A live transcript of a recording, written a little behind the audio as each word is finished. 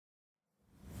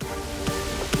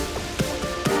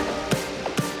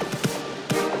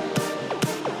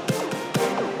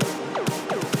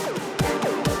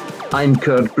I'm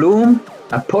Kurt Bloom,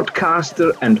 a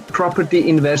podcaster and property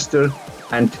investor,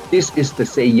 and this is the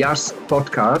Say Yes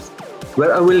podcast,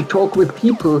 where I will talk with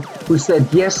people who said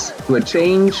yes to a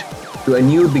change, to a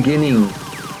new beginning.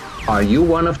 Are you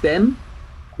one of them?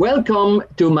 Welcome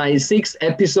to my 6th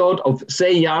episode of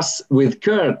Say Yes with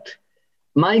Kurt.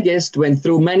 My guest went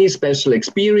through many special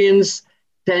experiences,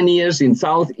 10 years in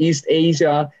Southeast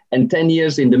Asia and 10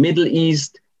 years in the Middle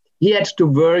East. He had to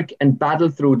work and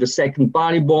battle through the second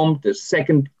Bali bomb, the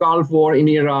second Gulf War in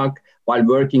Iraq, while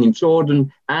working in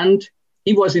Jordan, and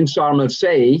he was in Sharm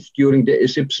el-Sheikh during the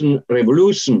Egyptian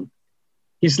Revolution.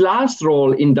 His last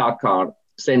role in Dakar,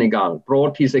 Senegal,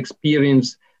 brought his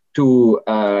experience to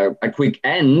a quick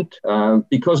end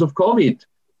because of COVID.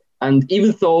 And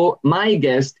even though my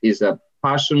guest is a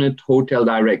passionate hotel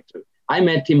director, I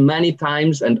met him many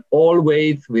times and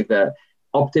always with a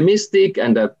optimistic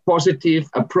and a positive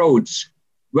approach.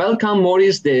 Welcome,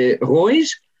 Maurice de Rooij.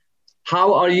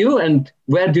 How are you and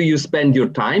where do you spend your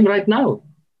time right now?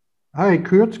 Hi,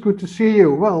 Kurt. Good to see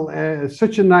you. Well,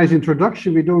 such a nice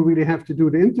introduction. We don't really have to do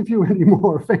the interview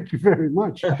anymore. Thank you very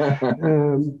much.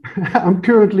 I'm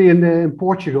currently in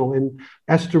Portugal, in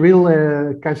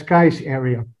Estoril, Cascais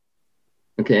area.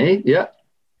 Okay, yeah.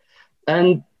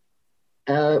 And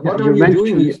what are you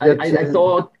doing?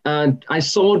 I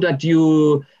saw that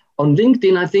you, on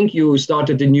LinkedIn, I think you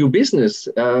started a new business.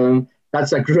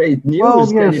 That's a great news. Well,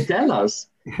 yes. Can you tell us?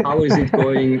 How is it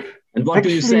going? And what do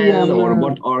you sell, or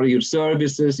what are your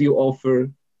services you offer?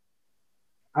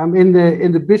 I'm in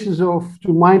the business of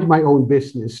to mind my own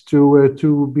business.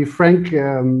 To be frank,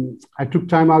 I took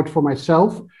time out for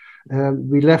myself.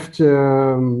 We left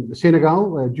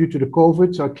Senegal due to the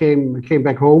COVID, so I came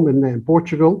back home in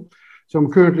Portugal. So I'm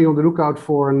currently on the lookout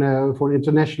for an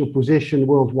international position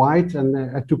worldwide, and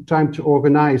I took time to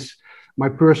organize my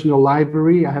personal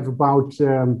library. I have about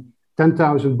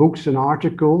 10,000 books and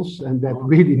articles, and that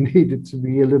really needed to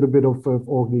be a little bit of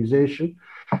organization.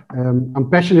 I'm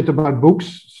passionate about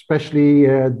books, especially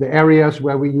the areas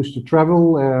where we used to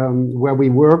travel, where we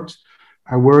worked.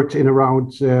 I worked in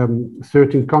around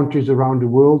 13 countries around the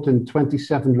world in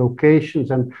 27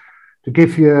 locations. And to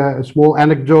give you a small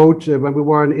anecdote, when we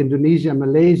were in Indonesia and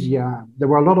Malaysia, there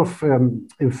were a lot of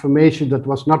information that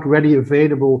was not readily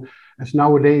available as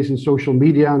nowadays in social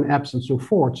media and apps and so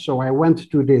forth. So I went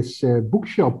to this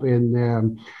bookshop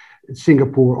in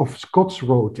Singapore off Scots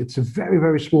Road. It's a very,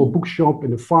 very small bookshop in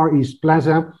the Far East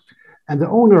Plaza. And the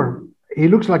owner, he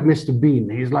looks like Mr. Bean.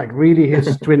 He's like really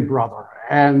his twin brother.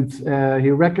 And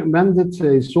he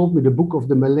sold me the book of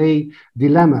the Malay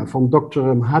Dilemma from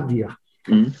Dr. Mahathir.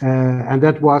 And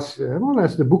that was,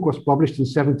 the book was published in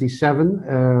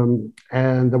 1977,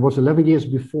 and that was 11 years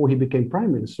before he became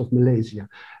Prime Minister of Malaysia.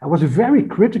 It was a very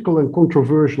critical and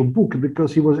controversial book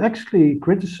because he was actually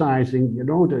criticizing, the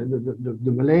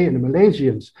Malay and the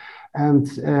Malaysians, and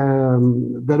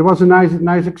that was a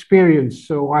nice experience.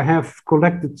 So I have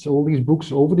collected all these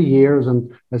books over the years,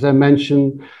 and as I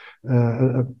mentioned,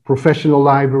 a professional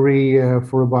library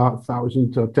for about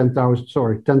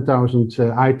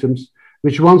 10,000 items,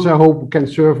 which ones I hope can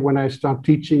serve when I start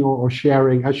teaching or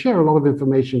sharing. I share a lot of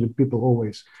information with people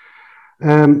always.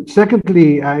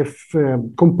 Secondly, I've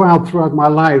compiled throughout my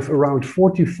life around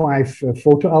 45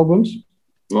 photo albums.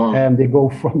 Wow. And they go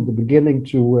from the beginning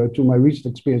to my recent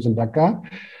experience in Dakar.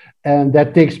 And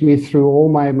that takes me through all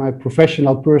my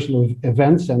professional, personal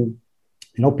events. And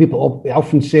people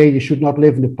often say you should not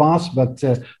live in the past, but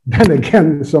then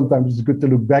again, sometimes it's good to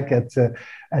look back at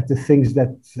the things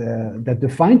that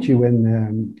defined you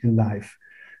in life.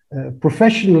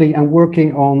 Professionally, I'm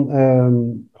working on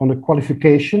a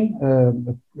qualification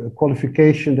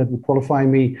that will qualify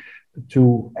me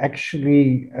to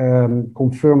actually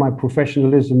confirm my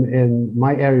professionalism in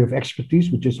my area of expertise,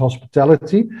 which is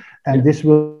hospitality, and this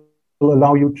will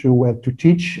allow you to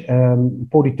teach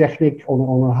Polytechnic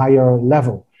on a higher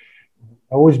level.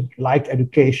 I always liked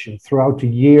education throughout the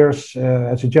years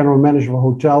as a general manager of a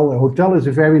hotel. A hotel is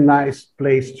a very nice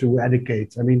place to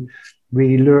educate. I mean,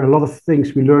 we learn a lot of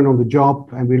things. We learn on the job,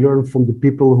 and we learn from the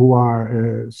people who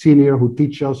are senior, who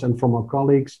teach us, and from our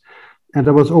colleagues. And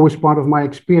that was always part of my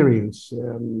experience.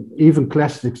 Even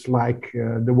classics like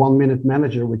the 1 Minute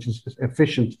Manager, which is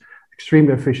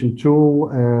extremely efficient tool.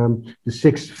 The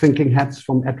 6 Thinking Hats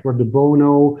from Edward de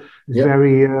Bono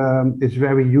is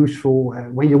very useful.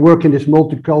 When you work in this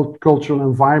multicultural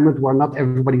environment where not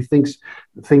everybody thinks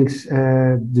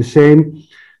the same.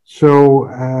 So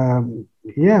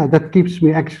that keeps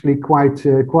me actually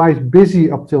quite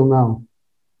busy up till now.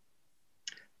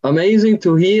 Amazing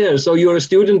to hear. So you're a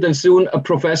student and soon a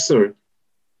professor.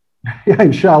 Yeah,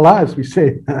 inshallah, as we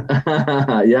say.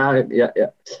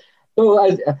 Yeah. So,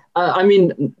 I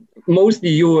mean, mostly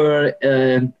you were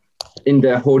in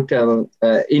the hotel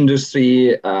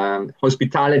industry,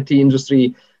 hospitality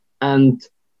industry, and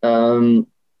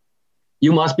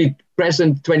you must be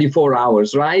present 24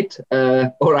 hours, right?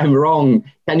 Or I'm wrong.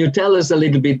 Can you tell us a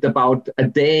little bit about a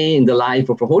day in the life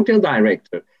of a hotel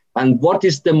director? And what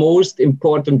is the most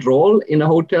important role in a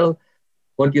hotel?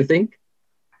 What do you think?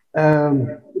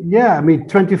 Yeah, I mean,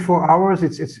 24 hours.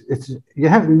 It's you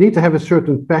need to have a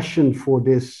certain passion for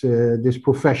this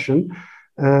profession.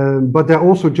 But there are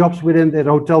also jobs within the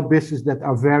hotel business that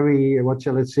are very, what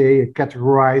shall I say,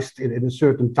 categorized in a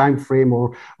certain time frame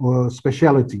or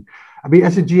speciality. I mean,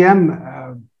 as a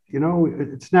GM,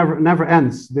 it's never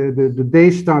ends. The day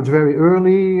starts very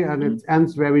early and it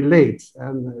ends very late.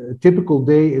 And a typical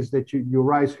day is that you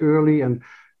rise early, and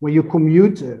when you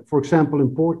commute, for example, in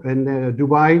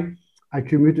Dubai, I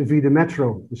commuted via the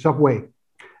metro, the subway.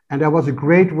 And that was a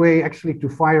great way actually to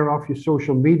fire off your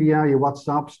social media, your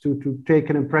WhatsApps, to take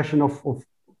an impression of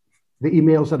the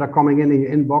emails that are coming in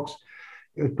your inbox.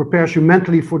 It prepares you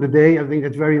mentally for the day. I think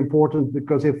that's very important,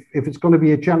 because if it's going to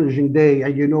be a challenging day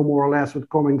and you know more or less what's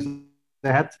coming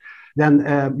ahead,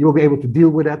 then you'll be able to deal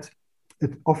with that.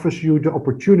 It offers you the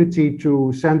opportunity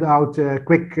to send out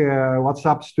quick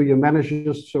WhatsApps to your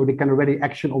managers so they can already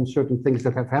action on certain things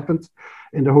that have happened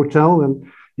in the hotel. And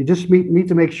you just need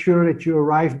to make sure that you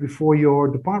arrive before your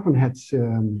department heads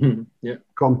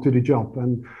come to the job.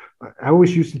 And I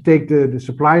always used to take the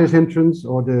supplier's entrance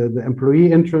or the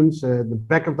employee entrance, the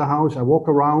back of the house. I walk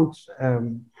around.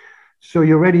 So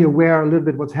you're already aware a little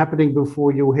bit what's happening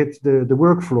before you hit the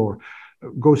work floor.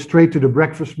 Go straight to the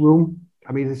breakfast room.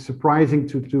 I mean, it's surprising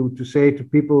to say to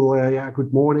people,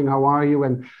 good morning, how are you?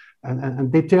 And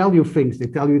they tell you things. They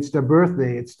tell you it's their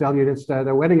birthday. It's tell you it's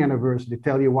their wedding anniversary. They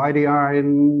tell you why they are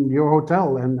in your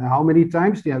hotel and how many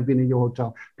times they have been in your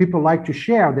hotel. People like to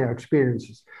share their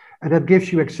experiences. And that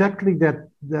gives you exactly that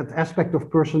aspect of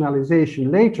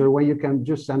personalization later, where you can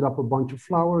just send up a bunch of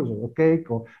flowers or a cake,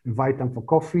 or invite them for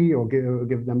coffee, or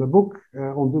give them a book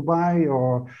on Dubai,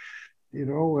 or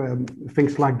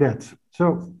things like that. So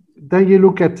then you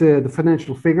look at the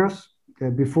financial figures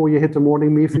before you hit the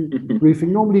morning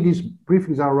briefing. Normally these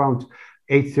briefings are around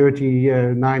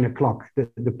 8:30, 9 o'clock. That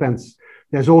depends.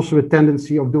 There's also a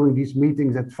tendency of doing these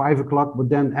meetings at 5 o'clock, but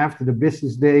then after the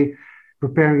business day,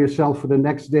 preparing yourself for the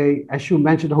next day. As you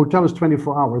mentioned, the hotel is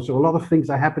 24 hours, so a lot of things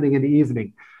are happening in the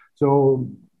evening. So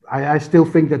I still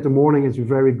think that the morning is a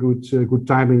very good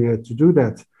timing to do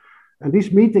that. And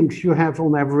these meetings, you have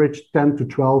on average 10 to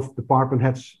 12 department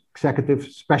heads,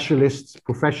 executives, specialists,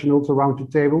 professionals around the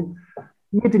table.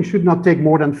 Meetings should not take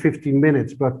more than 15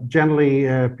 minutes, but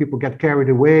generally people get carried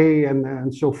away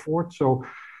and so forth. So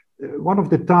one of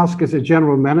the tasks as a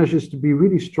general manager is to be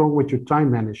really strong with your time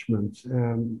management.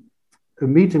 A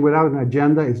meeting without an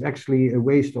agenda is actually a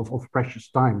waste of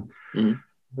precious time.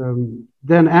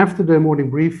 Then after the morning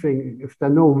briefing, if there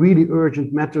are no really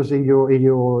urgent matters in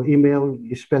your email,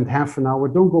 you spend half an hour.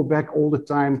 Don't go back all the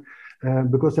time,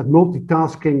 because that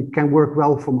multitasking can work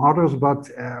well from others. But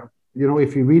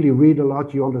if you really read a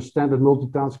lot, you understand that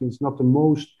multitasking is not the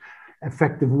most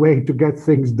effective way to get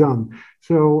things done.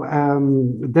 So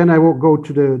then I will go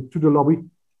to the lobby,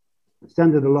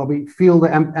 stand in the lobby, feel the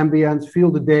ambience,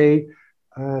 feel the day.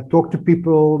 Talk to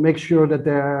people, make sure that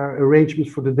their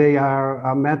arrangements for the day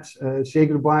are met, say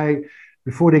goodbye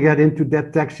before they get into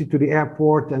that taxi to the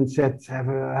airport, and said,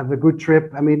 have a good trip.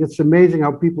 I mean, it's amazing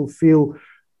how people feel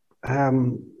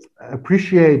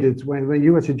appreciated when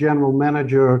you as a general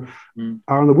manager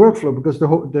are on the workflow, because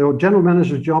the general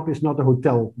manager's job is not a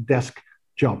hotel desk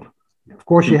job. Of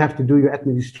course, you have to do your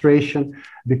administration.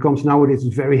 It becomes nowadays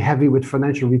very heavy with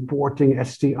financial reporting,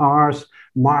 STRs,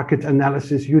 market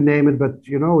analysis, you name it. But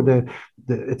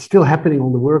it's still happening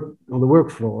on the work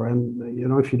floor. And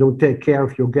if you don't take care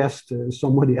of your guest,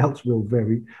 somebody else will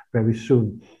very, very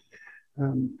soon.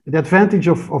 The advantage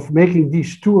of making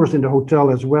these tours in the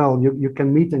hotel as well, you can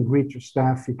meet and greet your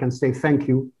staff. You can say thank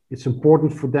you. It's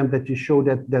important for them that you show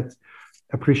that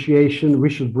appreciation.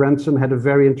 Richard Branson had a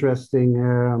very interesting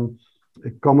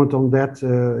comment on that.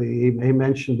 He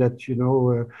mentioned that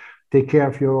take care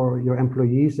of your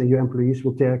employees, and your employees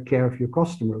will take care of your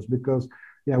customers, because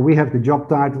we have the job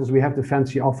titles, we have the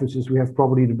fancy offices, we have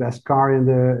probably the best car in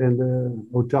the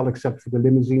hotel, except for the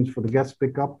limousines for the guest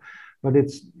pickup. But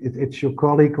it's your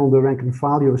colleague on the rank and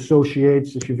file, your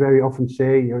associates, as you very often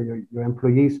say, your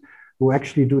employees, who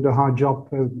actually do the hard job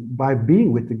by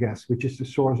being with the guests, which is the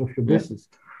source of your business.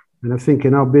 And I think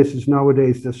in our business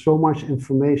nowadays, there's so much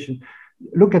information.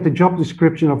 Look at the job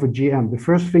description of a GM. The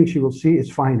first thing you will see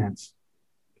is finance.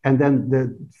 and then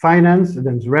the finance, and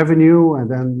then it's revenue, and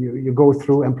then you go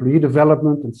through employee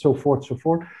development and so forth, so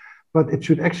forth. But it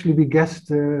should actually be guest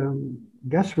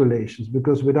relations,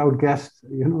 because without guests,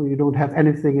 you don't have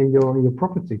anything in your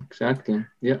property. Exactly.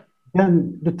 Yeah.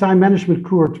 Then the time management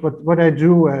course, but what I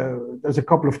do, there's a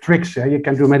couple of tricks. You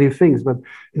can do many things, but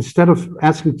instead of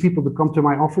asking people to come to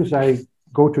my office, I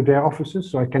go to their offices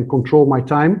so I can control my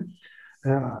time.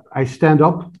 I stand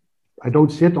up. I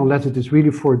don't sit unless it is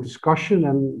really for a discussion.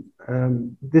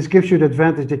 And this gives you the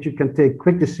advantage that you can take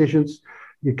quick decisions.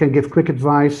 You can give quick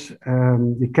advice.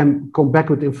 You can come back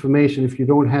with information if you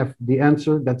don't have the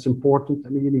answer. That's important. I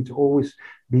mean, you need to always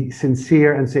be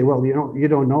sincere and say, well, you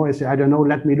don't know. I say, I don't know.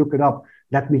 Let me look it up.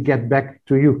 Let me get back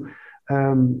to you.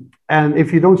 And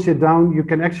if you don't sit down, you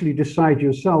can actually decide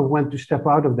yourself when to step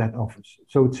out of that office.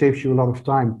 So it saves you a lot of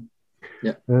time.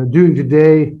 Yeah. During the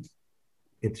day,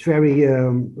 it's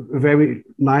very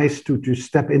nice to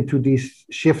step into these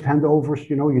shift handovers.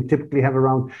 You typically have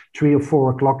around 3 or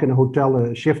 4 o'clock in a hotel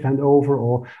a shift handover,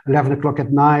 or 11 o'clock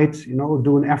at night.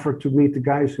 Do an effort to meet the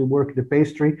guys who work the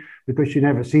pastry, because you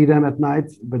never see them at night,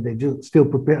 but they just still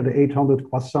prepare the 800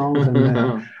 croissants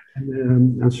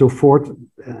and so forth.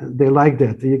 They like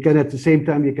that. You can, at the same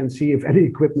time, you can see if any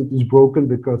equipment is broken,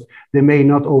 because they may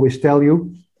not always tell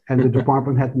you. And the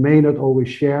department head may not always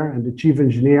share, and the chief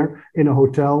engineer in a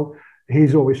hotel,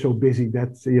 he's always so busy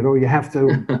that you have to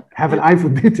have an eye for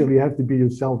detail. You have to be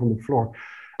yourself on the floor.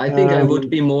 I think I would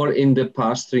be more in the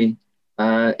pastry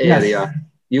area. Yes.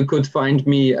 You could find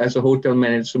me as a hotel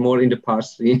manager more in the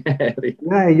pastry area.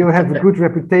 Yeah, you have a good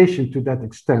reputation to that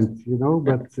extent,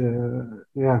 But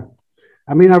yeah.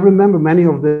 I mean, I remember many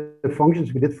of the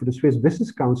functions we did for the Swiss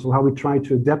Business Council, how we tried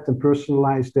to adapt and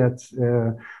personalize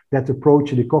that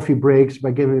approach in the coffee breaks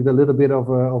by giving it a little bit of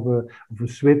a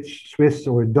Swiss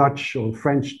or a Dutch or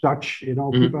French touch.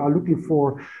 People are looking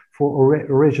for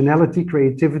originality,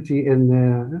 creativity,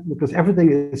 because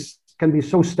everything can be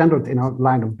so standard in our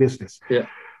line of business. Yeah.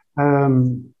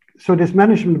 So this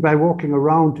management by walking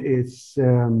around is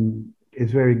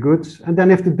very good. And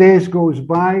then if the days goes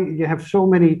by, you have so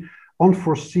many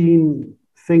unforeseen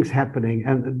things happening,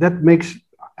 and that makes,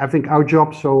 I think, our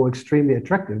job so extremely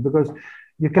attractive, because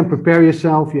you can prepare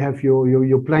yourself. You have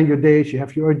you plan your days, you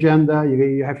have your agenda,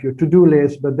 you have your to-do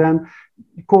list, but then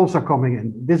calls are coming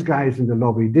in. This guy is in the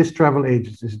lobby, this travel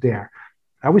agent is there.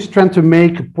 I was trying to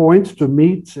make a point to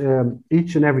meet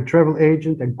each and every travel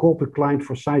agent and corporate client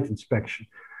for site inspection.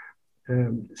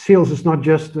 Sales is not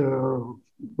just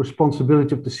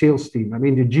responsibility of the sales team. I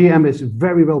mean, the GM is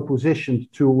very well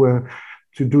positioned to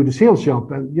do the sales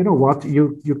job. And you know what?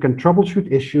 You can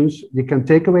troubleshoot issues. You can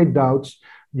take away doubts.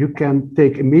 You can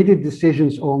take immediate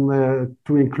decisions on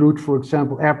to include, for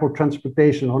example, airport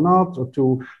transportation or not, or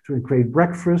to include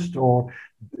breakfast. Or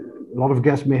a lot of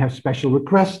guests may have special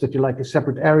requests that you like a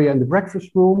separate area in the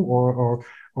breakfast room, or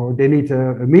they need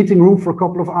a meeting room for a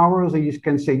couple of hours, and you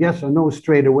can say yes or no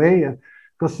straight away.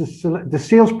 Because the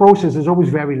sales process is always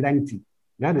very lengthy.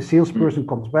 Yeah, the salesperson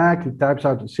comes back, he types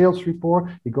out a sales report,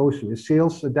 he goes to his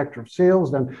sales, director of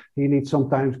sales, then he needs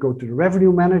sometimes go to the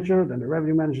revenue manager, then the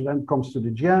revenue manager then comes to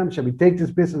the GM, shall we take this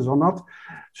business or not?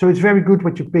 So it's very good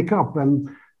what you pick up. And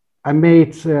I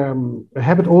made a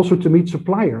habit also to meet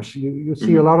suppliers. You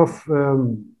see a lot of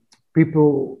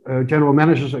people, general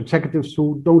managers, executives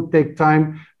who don't take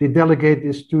time, they delegate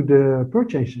this to the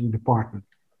purchasing department.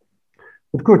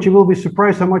 Of course, you will be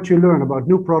surprised how much you learn about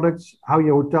new products, how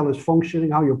your hotel is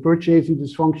functioning, how your purchasing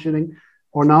is functioning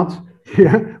or not.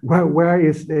 Yeah, where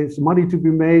is money to be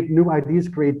made, new ideas,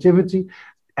 creativity,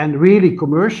 and really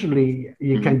commercially,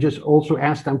 you can just also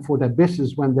ask them for their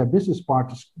business when their business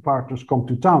partners come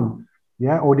to town.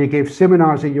 Yeah, or they gave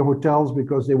seminars in your hotels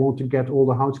because they want to get all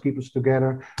the housekeepers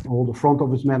together, all the front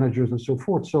office managers and so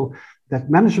forth. So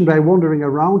that management by wandering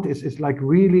around is like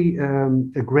really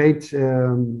a great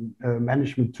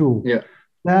management tool. Yeah.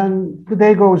 Then the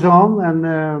day goes on,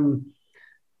 and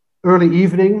early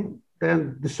evening,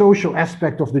 then the social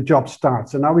aspect of the job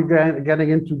starts. And now we're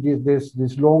getting into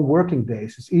this long working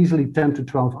days. It's easily 10 to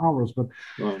 12 hours, but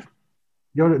wow.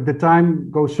 The time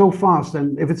goes so fast,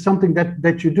 and if it's something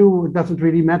that you do, it doesn't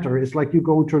really matter. It's like you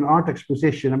go into an art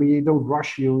exposition. I mean, you don't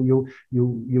rush. You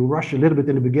rush a little bit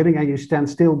in the beginning, and you stand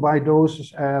still by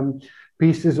those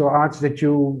pieces or arts that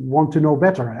you want to know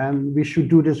better. And we should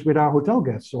do this with our hotel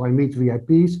guests. So I meet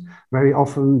VIPs. Very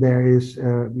often there is,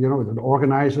 the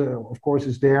organizer, of course,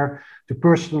 is there to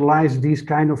personalize these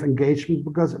kind of engagement,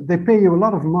 because they pay you a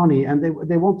lot of money and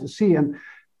they want to see. And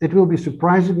it will be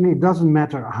surprisingly, it doesn't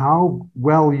matter how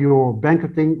well your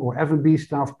banqueting or F&B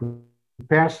staff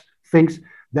prepares things,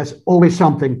 there's always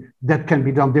something that can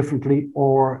be done differently,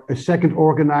 or a second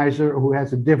organizer who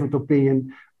has a different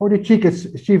opinion, or the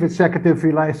chief executive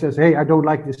realizes, hey, I don't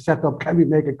like this setup. Can we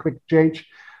make a quick change?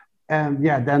 And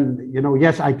yeah, then,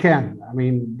 yes, I can. I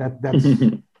mean,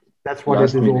 that's what it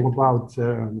is all about.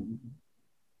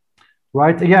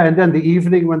 Right. Yeah. And then the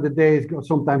evening, when the day is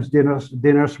sometimes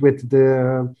dinners with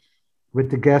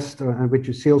the guests and with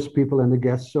your salespeople and the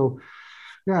guests. So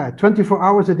yeah, 24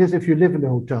 hours it is if you live in the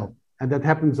hotel. And that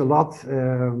happens a lot.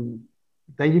 Then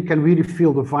you can really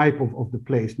feel the vibe of the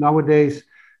place. Nowadays,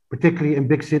 particularly in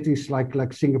big cities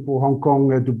like Singapore, Hong Kong,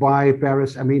 Dubai,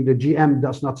 Paris, I mean, the GM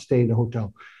does not stay in the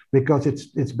hotel because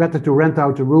it's better to rent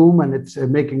out a room, and it's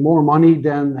making more money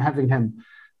than having him.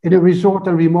 In a resort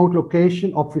and remote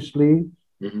location, obviously,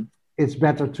 it's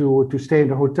better to stay in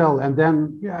the hotel. And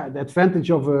then, yeah, the advantage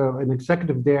of an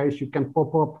executive there is you can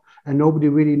pop up and nobody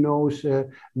really knows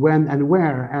when and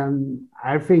where. And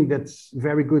I think that's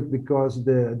very good because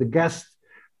the guests,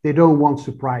 they don't want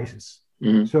surprises.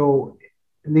 So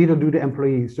neither do the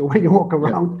employees. So when you walk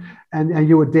around and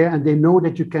you are there and they know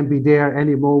that you can be there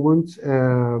any moment,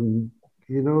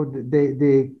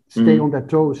 they stay on their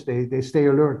toes, they stay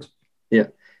alert. Yeah.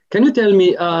 Can you tell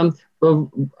me, I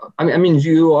mean,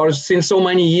 you are since so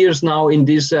many years now in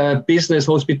this business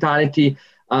hospitality.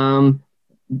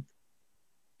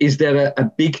 Is there a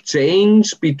big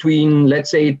change between,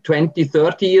 let's say, 20,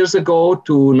 30 years ago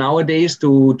to nowadays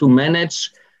to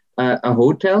manage a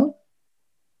hotel?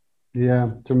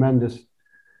 Yeah, tremendous.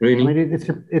 Really? I mean,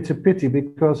 it's a pity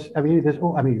because, I mean,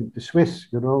 the Swiss,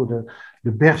 the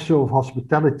berceau of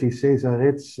hospitality, César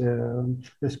Ritz,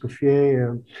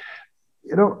 Escoffier,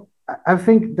 I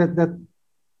think that,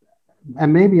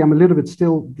 and maybe I'm a little bit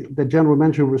still the general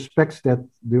manager who respects that,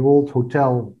 the old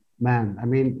hotel man. I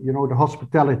mean, the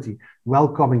hospitality,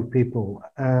 welcoming people,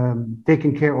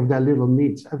 taking care of their little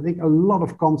needs. I think a lot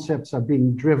of concepts are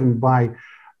being driven by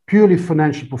purely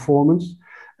financial performance.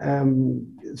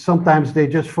 Sometimes they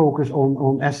just focus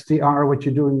on STR, what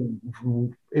you're doing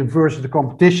versus the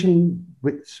competition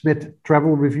with Smith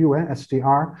Travel Review,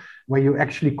 STR, where you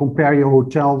actually compare your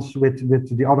hotels with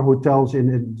the other hotels in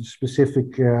a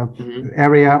specific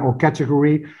area or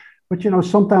category. But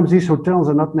sometimes these hotels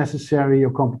are not necessarily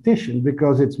your competition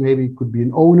because it could be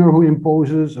an owner who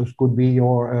imposes, or it could be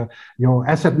your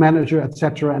asset manager,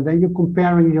 etc. And then you're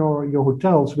comparing your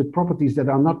hotels with properties that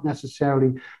are not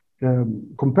necessarily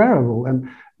comparable. And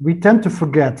we tend to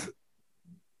forget,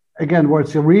 again, what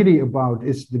it's really about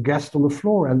is the guest on the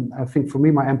floor. And I think for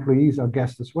me, my employees are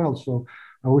guests as well. So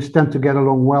I always tend to get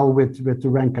along well with the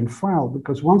rank and file,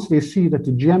 because once they see that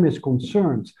the GM is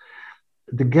concerned,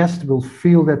 the guest will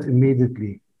feel that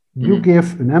immediately. You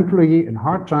give an employee a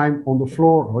hard time on the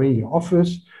floor or in your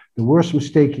office, the worst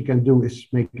mistake you can do is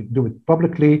do it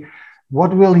publicly.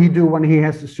 What will he do when he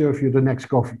has to serve you the next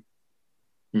coffee?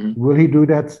 Will he do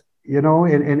that, in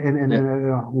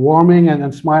a warming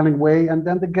and smiling way? And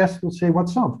then the guest will say,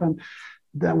 what's up? And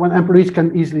then when employees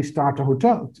can easily start a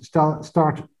hotel,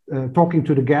 start talking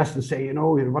to the guest and say,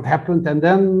 what happened? And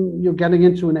then you're getting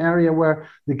into an area where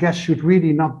the guest should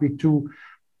really not be too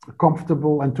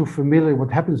comfortable and too familiar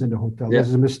what happens in the hotel. Yeah.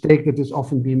 There's a mistake that is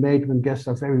often being made when guests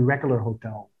are very regular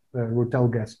hotel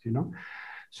guests,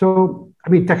 So, I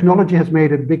mean, technology has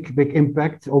made a big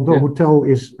impact, although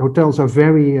hotels are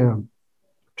very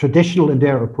traditional in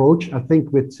their approach. I think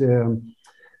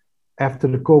after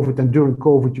the COVID and during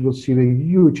COVID, you will see a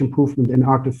huge improvement in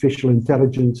artificial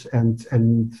intelligence and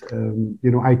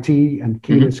IT and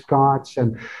keyless cards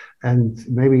and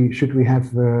maybe should we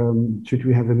have a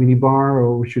mini bar,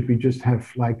 or should we just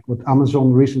have like what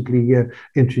Amazon recently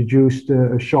introduced,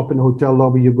 a shop in a hotel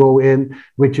lobby? You go in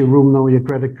with your room number, your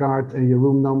credit card and your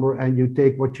room number, and you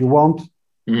take what you want.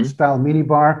 Style mini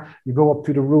bar. You go up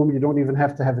to the room. You don't even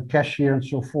have to have a cashier and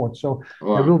so forth. So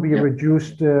there will be a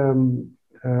reduced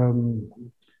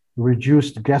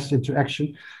guest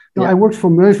interaction. I worked for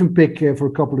Mövenpick for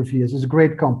a couple of years. It's a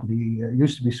great company. It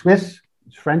used to be Swiss.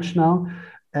 It's French now.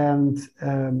 And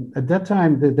at that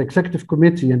time, the executive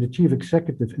committee and the chief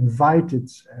executive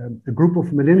invited a group of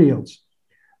millennials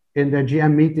in their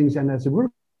GM meetings and as a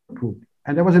work group.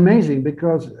 And that was amazing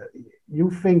because you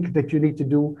think that you need to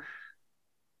do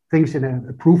things in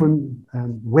a proven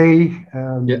way.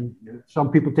 Some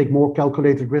people take more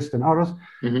calculated risk than others.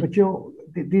 But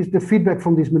the feedback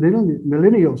from these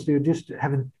millennials, they just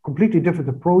have a completely different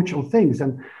approach on things.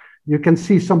 And you can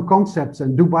see some concepts,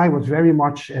 and Dubai was very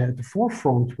much at the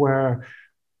forefront, where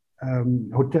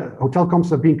hotel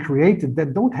concepts are being created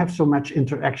that don't have so much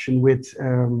interaction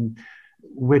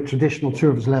with traditional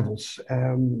service levels.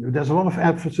 There's a lot of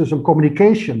emphasis on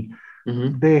communication,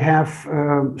 They have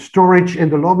storage in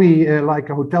the lobby like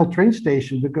a hotel train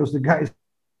station, because the guys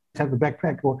have a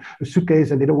backpack or a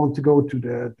suitcase and they don't want to go to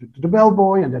the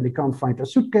bellboy, and then they can't find their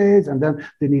suitcase, and then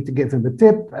they need to give him a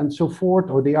tip and so forth,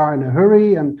 or they are in a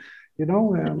hurry, and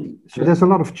so there's a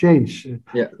lot of change.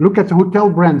 Look at the hotel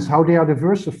brands, how they are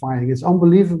diversifying. It's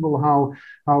unbelievable how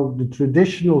the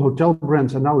traditional hotel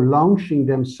brands are now launching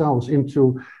themselves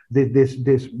into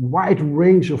this wide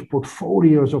range of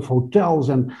portfolios of hotels.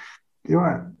 And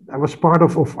I was part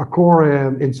of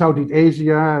Accor in Southeast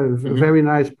Asia, a very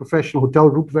nice professional hotel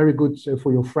group, very good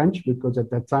for your French, because at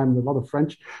that time a lot of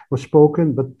French was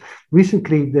spoken. But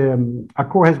recently,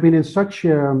 Accor has been in such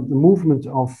a movement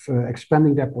of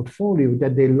expanding their portfolio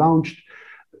that they launched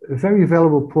a very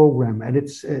valuable program, and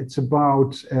it's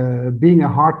about being a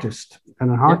heartist. And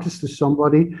an artist is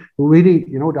somebody who really,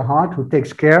 the heart, who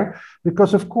takes care,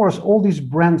 because of course all these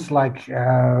brands like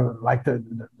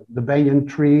the banyan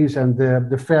trees and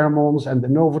the Fairmonts and the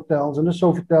Novotels and the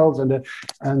Sofotels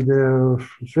and the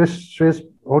Swiss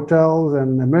hotels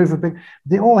and the Mövenpick,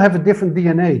 they all have a different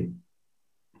DNA.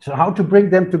 So how to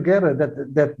bring them together,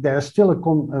 that there's still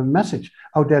a message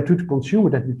out there to the consumer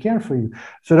that we care for you.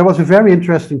 So that was a very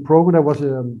interesting program. There was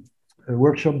a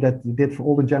workshop that we did for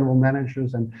all the general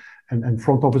managers and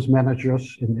front office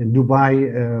managers in Dubai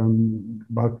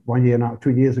about 1 year now, 2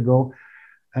 years ago.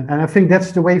 And I think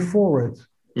that's the way forward.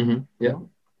 Yeah.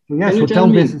 So yes, hotel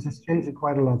business is changing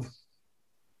quite a lot.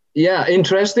 Yeah,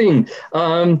 interesting.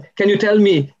 Can you tell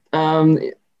me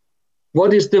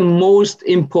what is the most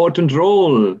important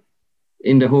role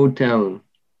in the hotel?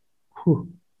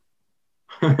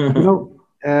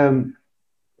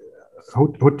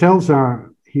 Hotels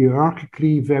are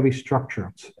hierarchically very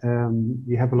structured.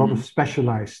 You have a lot of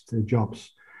specialized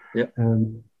jobs.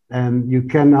 And you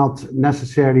cannot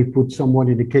necessarily put someone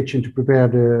in the kitchen to prepare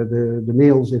the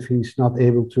meals if he's not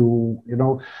able to,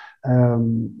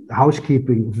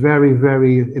 housekeeping, very,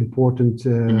 very important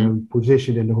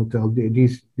position in the hotel.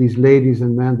 These ladies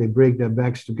and men, they break their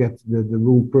backs to get the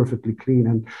room perfectly clean.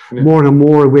 And more and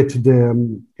more with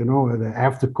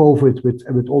after COVID,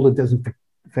 with all the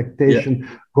disinfectation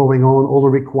going on, all the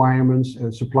requirements,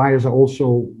 suppliers are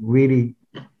also really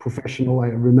professional. I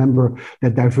remember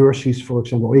that Diversities, for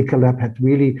example, Ecolab had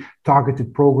really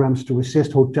targeted programs to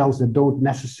assist hotels that don't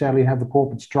necessarily have a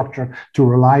corporate structure to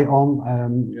rely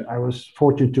on. I was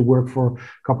fortunate to work for a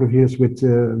couple of years with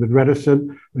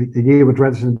Radisson, a year with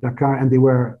Radisson Dakar, and they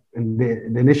were in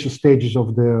the initial stages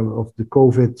of the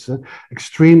COVID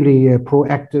extremely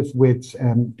proactive with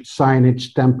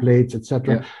signage, templates,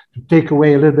 etc., to take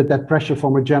away a little bit that pressure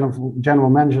from a general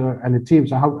manager and the teams,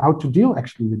 so how to deal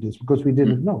actually with this, because we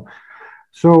didn't know.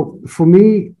 So for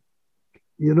me,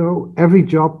 every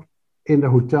job in the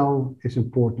hotel is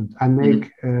important. I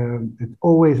make it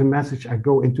always a message. I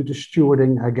go into the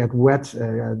stewarding, I get wet,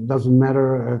 it doesn't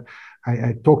matter.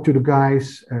 I talk to the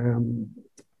guys.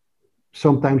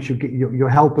 Sometimes you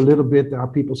help a little bit. There are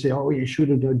people say, "Oh, you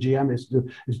shouldn't. The GM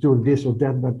is doing this or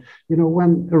that." But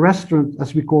when a restaurant,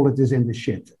 as we call it, is in the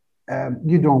shit,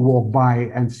 you don't walk by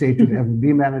and say to the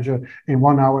F&B manager in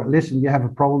 1 hour, "Listen, you have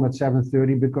a problem at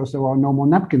 7:30 because there are no more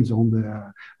napkins on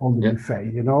the buffet."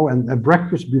 And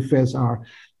breakfast buffets are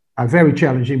very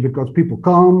challenging because people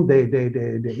come, they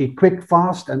eat quick,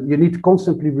 fast, and you need to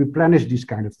constantly replenish these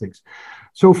kind of things.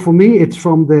 So for me, it's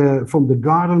from the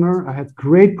gardener. I had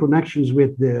great connections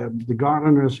with the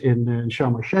gardeners in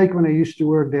Sharm el-Sheikh when I used to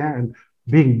work there. And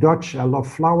being Dutch, I love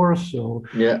flowers. So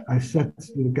I said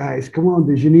to the guys, "Come on,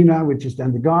 the Janina, which is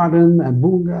then the garden, and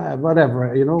Bunga, whatever.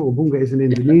 Bunga is an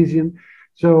Indonesian."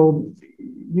 So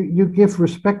you give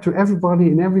respect to everybody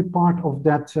in every part of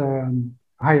that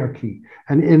hierarchy.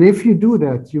 And if you do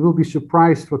that, you will be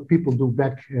surprised what people do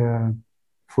back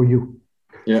for you.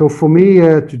 So for me,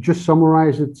 to just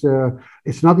summarize it,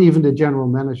 it's not even the general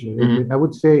manager. I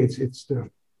would say it's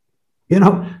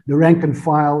the rank and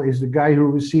file is the guy who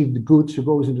received the goods, who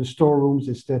goes into storerooms.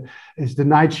 It's the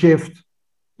night shift,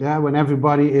 when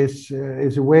everybody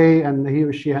is away and he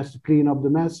or she has to clean up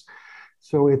the mess.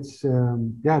 So it's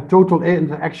total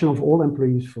interaction of all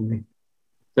employees for me.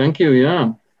 Thank you. Yeah.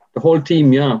 The whole team,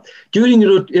 During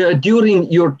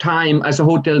your time as a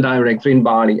hotel director in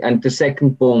Bali and the second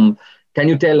boom, can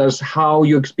you tell us how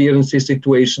you experienced the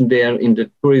situation there in the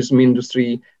tourism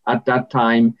industry at that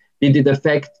time? Did it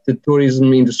affect the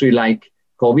tourism industry like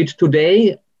COVID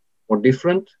today, or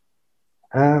different?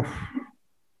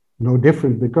 No,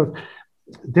 different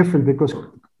because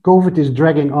COVID is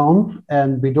dragging on,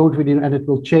 and we don't really, and it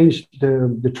will change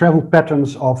the travel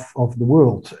patterns of the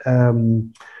world.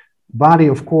 Bali,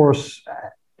 of course.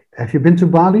 Have you been to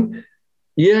Bali?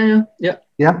 Yeah.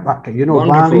 Okay, Wonderful.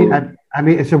 Bali, and I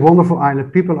mean, it's a wonderful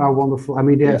island. People are wonderful. I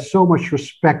mean, there's so much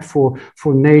respect for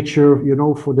nature,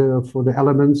 for the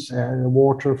elements,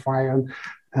 water, fire,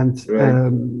 and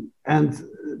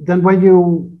then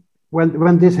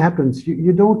when this happens,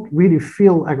 you don't really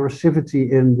feel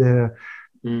aggressivity in the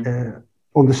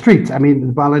on the street. I mean,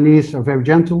 the Balinese are very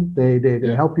gentle. They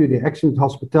help you. They excellent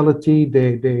hospitality.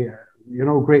 They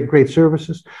great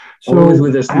services. So always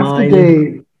with a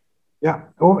smile.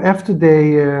 After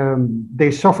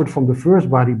they suffered from the first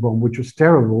body bomb, which was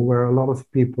terrible, where a lot of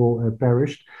people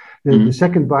perished. The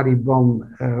second body bomb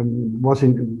was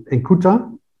in Kuta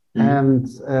and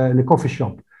in a coffee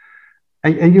shop.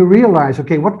 And you realize,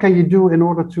 okay, what can you do in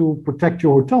order to protect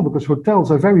your hotel? Because hotels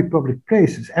are very public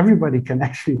places. Everybody can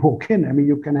actually walk in. I mean,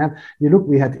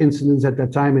 we had incidents at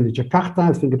that time in the Jakarta.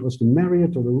 I think it was the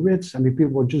Marriott or the Ritz. I mean,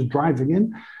 people were just driving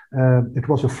in. It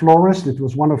was a florist. It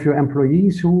was one of your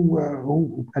employees who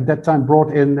at that time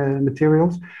brought in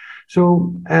materials.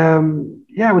 So,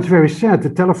 it was very sad. The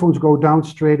telephones go down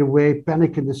straight away,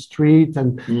 panic in the street.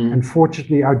 And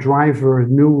fortunately, our driver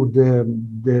knew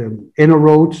the inner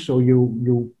roads. So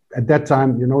you at that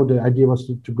time, the idea was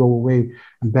to go away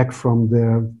and back from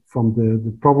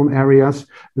the problem areas,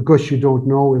 because you don't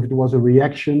know if there was a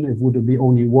reaction, if it would be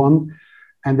only one.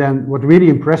 And then what really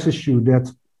impresses you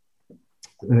that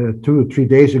 2 or 3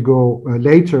 days ago,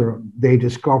 later, they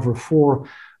discover 4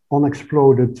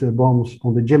 unexploded bombs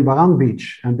on the Jimbaran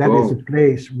beach. And that is a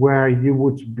place where you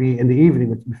would be in the evening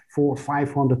with 400 or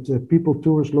 500 people,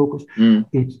 tourists, locals,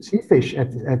 eat sea fish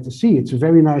at the sea. It's a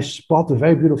very nice spot, a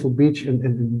very beautiful beach in the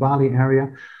Bali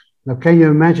area. Now, can you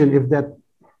imagine if that,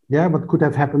 what could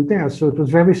have happened there? So it was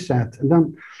very sad. And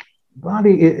then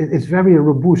Bali is very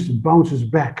robust, it bounces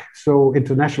back. So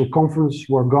international conferences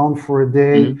were gone for a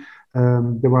day.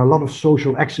 There were a lot of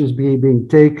social actions being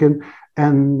taken.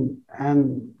 And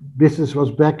business was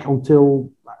back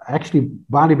until actually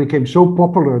Bali became so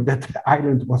popular that the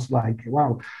island was like,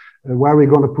 wow, where are we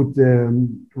going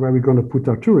to put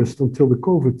our tourists, until the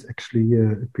COVID actually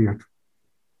appeared.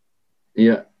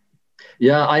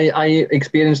 I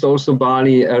experienced also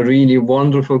Bali, a really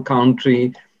wonderful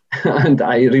country. And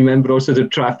I remember also the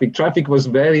traffic was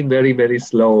very, very, very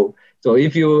slow. So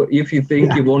if you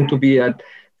think you want to be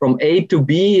from A to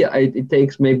B, it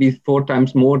takes maybe 4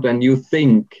 times more than you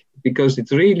think, because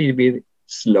it's really, really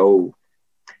slow.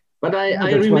 But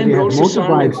I remember also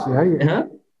motorbikes.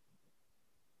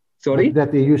 Sorry?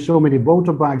 That they use so many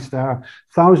motorbikes. There are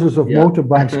thousands of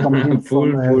motorbikes coming in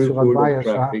from Surabaya,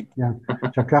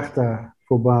 Jakarta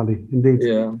for Bali, indeed.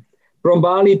 Yeah. From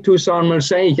Bali to Sharm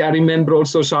el-Sheikh, I remember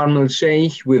also Sharm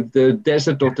el-Sheikh with the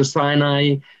desert of the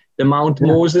Sinai, the Mount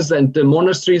Moses, and the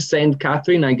monastery St.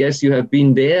 Catherine. I guess you have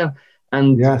been there.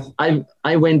 And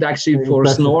I went actually for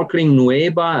snorkeling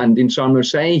Nueva and in Sharm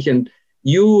el-Sheikh. And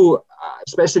you,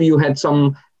 especially, you had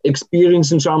some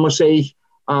experience in Sharm el-Sheikh,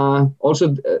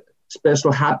 also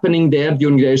special happening there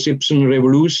during the Egyptian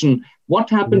revolution. What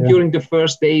happened during the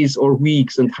first days or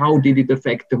weeks, and how did it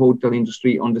affect the hotel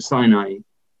industry on the Sinai?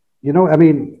 I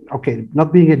mean, okay,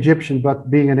 not being Egyptian, but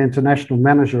being an international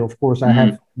manager, of course, I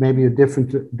have maybe a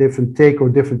different take or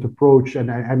different approach.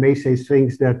 And I may say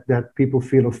things that people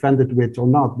feel offended with or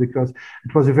not, because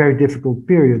it was a very difficult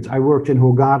period. I worked in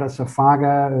Hurghada,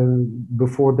 Safaga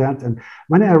before that. And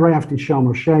when I arrived in Sharm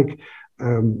el-Sheikh,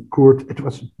 Kurt, it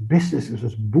was business, it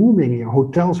was booming.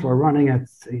 Hotels were running at,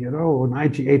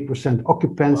 98%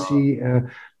 occupancy. Wow.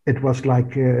 It was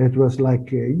like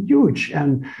huge,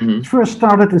 and it first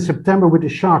started in September with the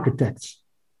shark attacks.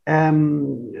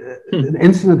 An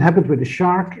incident happened with the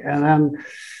shark, and then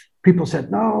people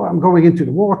said, "No, I'm going into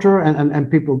the water,"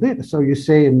 and people did. So you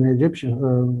say in Egyptian,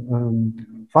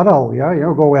 "Fadal,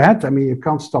 go ahead." I mean, you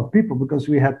can't stop people, because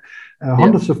we had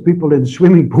hundreds of people in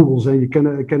swimming pools, and you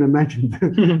can imagine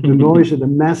the noise and the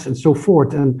mess and so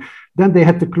forth. And then they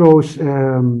had to close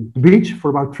the beach for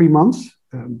about 3 months.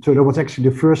 So that was actually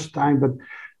the first time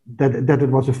that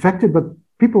it was affected, but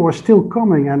people were still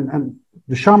coming. And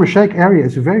the Sharm el-Sheikh area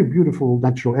is a very beautiful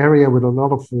natural area with a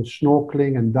lot of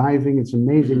snorkeling and diving. It's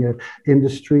amazing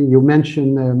industry. You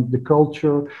mentioned the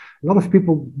culture. A lot of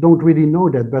people don't really know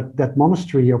that, but that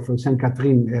monastery of St.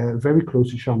 Catherine, very close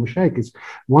to Sharm el-Sheikh, is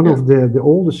one of the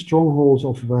oldest strongholds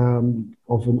of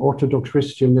an Orthodox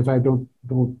Christian, if I don't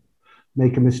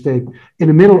make a mistake, in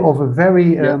the middle of a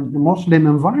very Muslim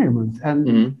environment. And,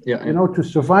 to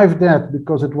survive that,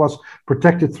 because it was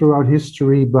protected throughout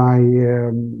history by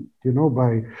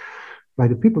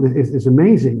the people, is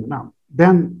amazing. Now,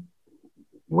 then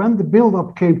when the build-up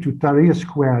came to Tahrir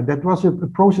Square, that was a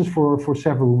process for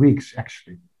several weeks,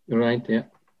 actually. Right, yeah.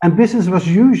 And business was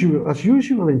as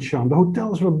usual in Sharm. The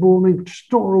hotels were booming,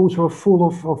 storerooms were full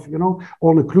of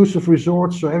all-inclusive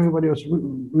resorts. So everybody was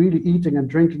really eating and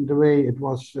drinking the way it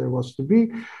was to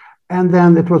be. And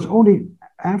then it was only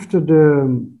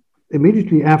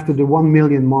immediately after the 1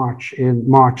 million march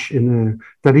in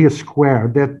Tahrir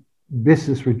Square that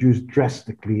business reduced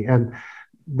drastically. And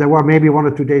there were maybe 1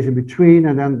 or 2 days in between,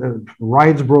 and then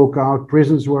riots broke out,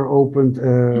 prisons were opened,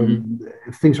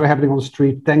 things were happening on the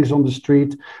street, tanks on the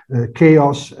street,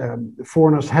 chaos.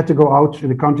 Foreigners had to go out in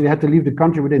the country, they had to leave the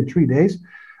country within 3 days.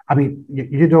 I mean,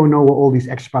 you don't know where all these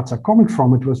expats are coming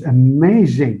from. It was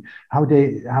amazing how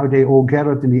they all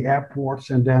gathered in the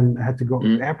airports and then had to go.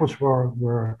 Airports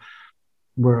were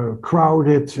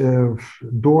crowded,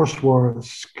 doors were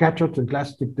scattered,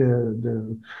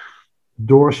 the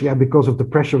doors, because of the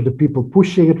pressure of the people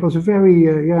pushing. It was a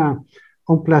very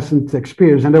unpleasant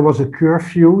experience, and there was a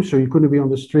curfew, so you couldn't be on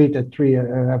the street at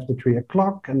after 3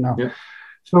 o'clock. And now,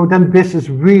 so then business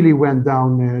really went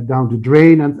down the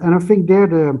drain, and I think there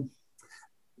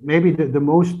the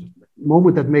most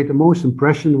moment that made the most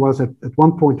impression was at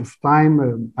one point of time.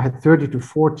 I had 30 to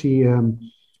 40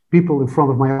 people in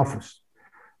front of my office,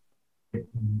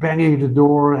 banging the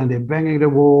door, and they're banging the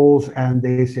walls, and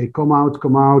they say, come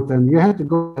out, and you had to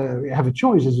go. You have a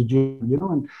choice as a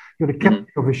GM, and you're the captain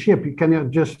of a ship. You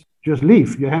cannot just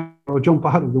leave. You have to jump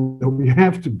out of the window. You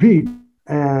have to be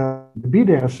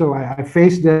there. So I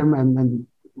faced them, and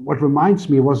what reminds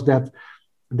me was that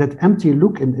empty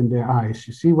look in their eyes.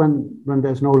 You see, when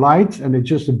there's no light and it's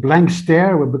just a blank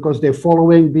stare because they're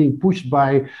being pushed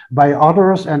by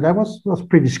others, and that was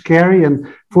pretty scary. And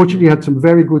fortunately, I had some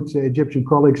very good Egyptian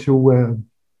colleagues who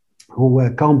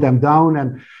calmed them down,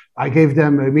 and I gave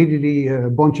them immediately a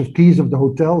bunch of keys of the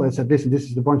hotel. I said, listen, this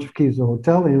is the bunch of keys of the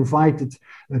hotel. I invited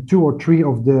 2 or 3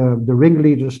 of the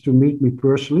ringleaders to meet me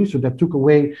personally, so that took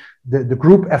away the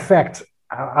group effect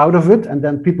out of it, and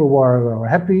then people were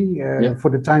happy for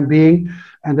the time being.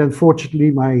 And then fortunately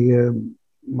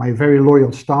my very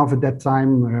loyal staff at that time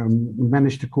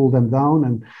managed to cool them down,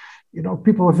 and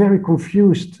people were very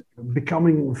confused,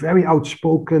 becoming very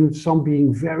outspoken, some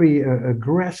being very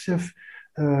aggressive,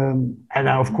 and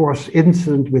of course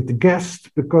incident with the guests,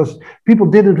 because people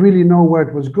didn't really know where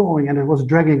it was going, and it was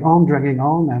dragging on,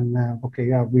 and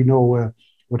we know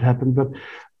what happened. But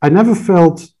I never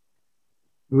felt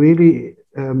really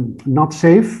not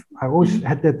safe. I always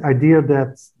had that idea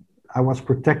that I was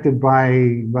protected by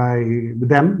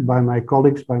them, by my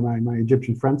colleagues, by my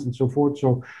Egyptian friends, and so forth.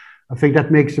 So I think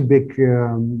that makes a big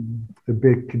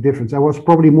difference. I was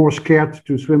probably more scared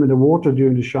to swim in the water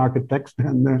during the shark attacks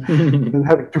than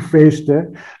having to face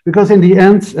that. Because in the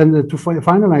end, and to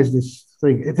finalize this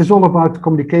thing, it is all about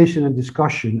communication and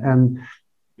discussion. And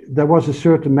there was a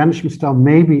certain management style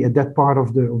maybe at that part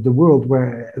of the world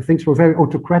where things were very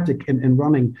autocratic in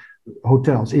running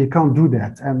hotels. You can't do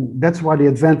that, and that's why the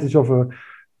advantage of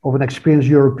an experienced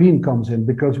European comes in,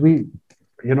 because we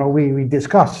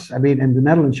discuss. I mean, in the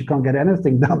Netherlands you can't get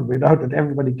anything done without that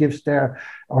everybody gives their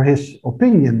or his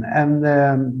opinion, and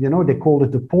they call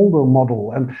it the polder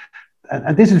model,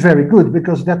 and this is very good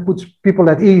because that puts people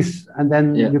at ease, and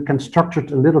then you can structure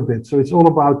it a little bit. So it's all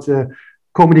about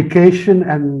communication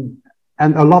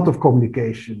and a lot of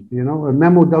communication. A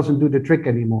memo doesn't do the trick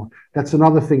anymore. That's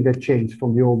another thing that changed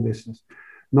from the old business.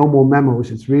 No more memos.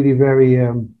 It's really very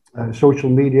social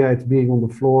media. It's being on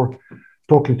the floor,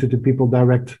 talking to the people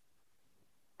direct.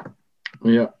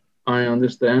 Yeah, I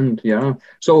understand. Yeah.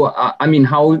 So,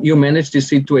 how you manage the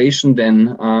situation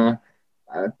then?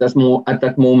 At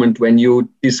that moment when you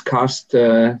discussed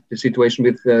the situation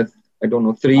with 3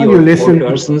 or 4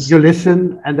 persons. You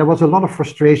listen, and there was a lot of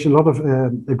frustration, a lot of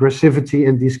aggressivity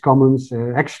in these comments.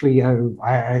 Actually,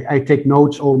 I take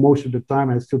notes most of the time.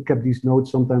 I still kept these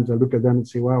notes. Sometimes I look at them and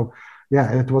say, "Wow,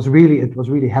 yeah, it was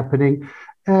really happening."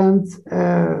 And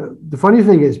the funny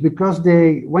thing is, because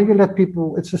when you let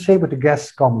people, it's the same with the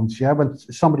guest comments. Yeah, when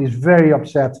somebody is very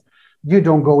upset, you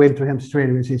don't go into him straight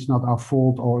away and say it's not our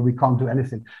fault or we can't do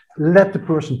anything. Let the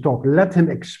person talk. Let him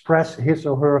express his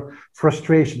or her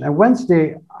frustration. And once they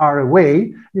are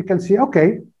away, you can say, okay,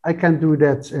 I can do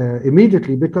that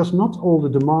immediately, because not all the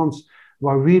demands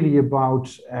were really about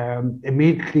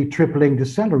immediately tripling the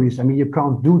salaries. I mean, you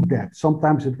can't do that.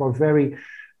 Sometimes it was very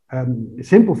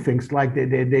simple things, like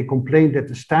they complained that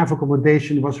the staff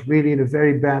accommodation was really in a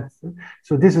very bad.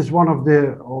 So this is one of the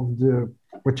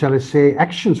what shall I say,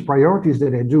 actions, priorities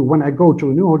that I do. When I go to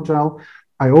a new hotel,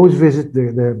 I always visit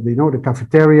the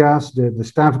cafeterias, the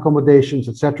staff accommodations,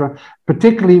 etc.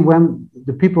 Particularly when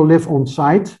the people live on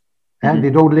site and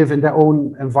they don't live in their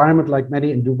own environment, like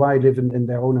many in Dubai live in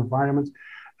their own environment.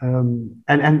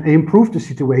 and improve the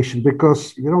situation,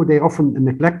 because they often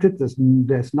neglect it.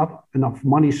 There's not enough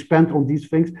money spent on these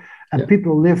things, and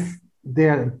people live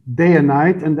there day and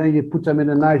night, and then you put them in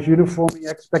a nice uniform, you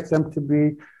expect them to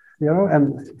be,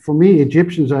 and for me,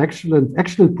 Egyptians are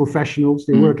excellent professionals.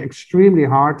 They work extremely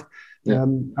hard.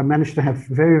 I managed to have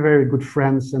very, very good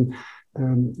friends, and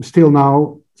still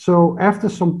now. So after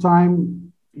some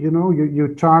time,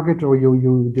 you target or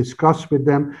you discuss with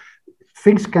them,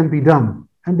 things can be done.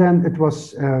 And then it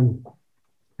was,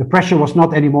 the pressure was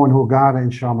not anymore in Hurghada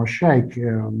and Sharm el-Sheikh.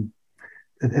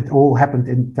 It all happened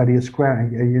in Tahrir Square,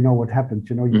 and you know what happened.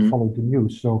 You followed the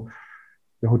news. So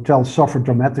the hotel suffered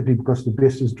dramatically because the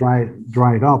business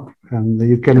dried up. And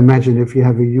you can imagine if you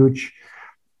have a huge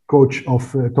coach of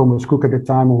Thomas Cook at the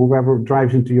time, or whoever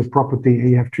drives into your property, and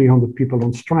you have 300 people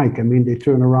on strike. I mean, they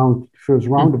turn around first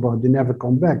roundabout, they never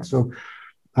come back. So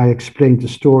I explained the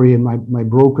story in my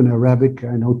broken Arabic.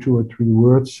 I know 2 or 3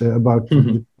 words about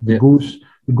the goose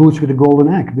with the golden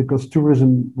egg, because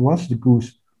tourism was the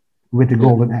goose with the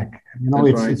golden egg.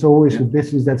 It's always a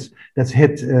business that's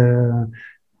hit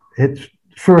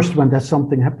first when there's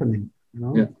something happening.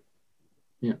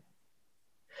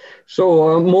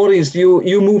 So Maurice,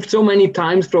 you moved so many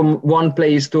times from one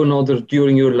place to another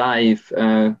during your life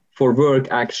for work.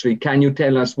 Actually, can you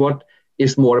tell us what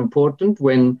is more important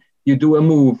when you do a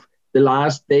move? The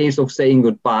last days of saying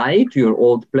goodbye to your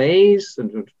old place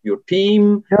and your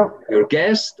team, your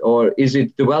guest, or is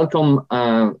it to welcome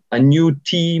a new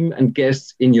team and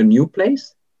guests in your new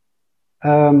place?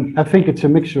 I think it's a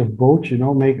mixture of both.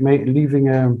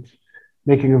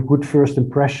 Making a good first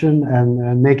impression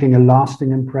and making a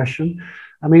lasting impression.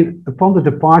 I mean, upon the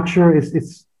departure,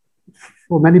 it's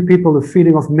for many people a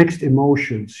feeling of mixed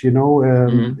emotions.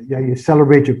 You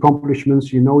celebrate your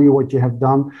accomplishments. What you have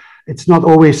done. It's not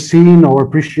always seen or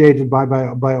appreciated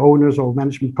by owners or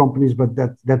management companies, but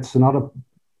that's another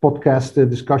podcast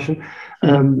discussion.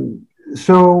 The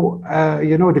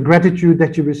gratitude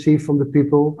that you receive from the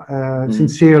people,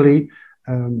 sincerely,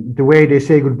 the way they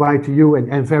say goodbye to you,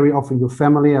 and very often your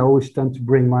family. I always tend to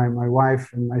bring my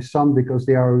wife and my son, because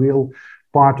they are a real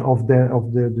part of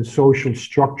the social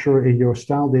structure in your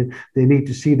style. They need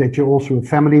to see that you're also a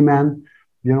family man.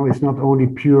 It's not only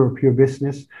pure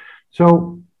business.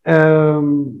 So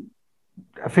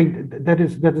I think that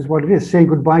is what it is. Saying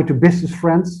goodbye to business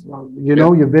friends.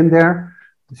 You've been there.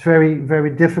 It's very,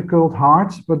 very difficult,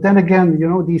 hard. But then again,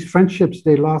 these friendships,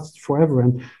 they last forever.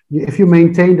 And if you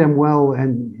maintain them well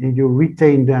and you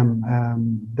retain them,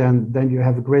 then you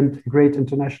have a great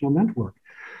international network.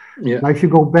 Now, if you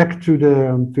go back to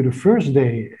the first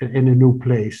day in a new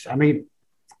place, I mean,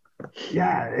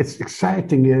 it's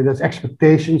exciting. There's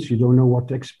expectations. You don't know what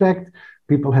to expect.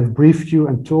 People have briefed you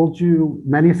and told you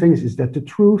many things. Is that the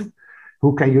truth?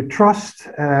 Who can you trust?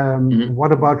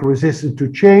 What about resistance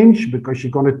to change? Because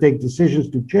you're going to take decisions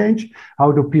to change.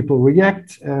 How do people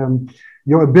react?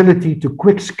 Your ability to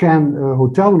quick scan a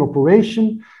hotel and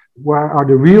operation. Where are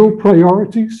the real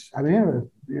priorities? I mean,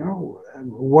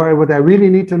 what I really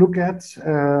need to look at,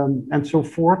 and so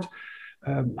forth.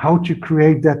 How to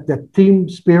create that team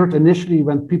spirit initially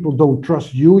when people don't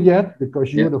trust you yet,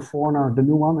 because you're the foreigner, the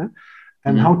new one.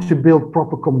 And how to build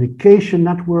proper communication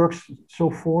networks,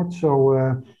 so forth. So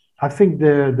I think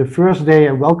the first day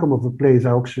and welcome of a place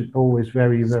are always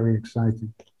very, very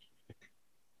exciting.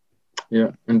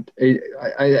 Yeah, and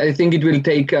I think it will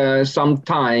take some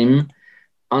time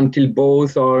until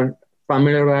both are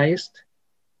familiarized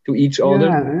to each other.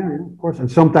 Yeah, of course. And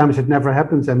sometimes it never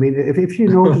happens. I mean, if you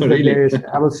notice that there is,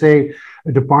 I would say,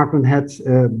 a department head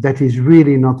that he's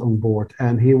really not on board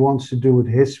and he wants to do it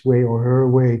his way or her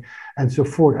way and so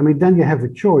forth. I mean, then you have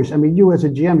a choice. I mean, you as a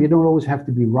GM, you don't always have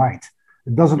to be right.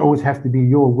 It doesn't always have to be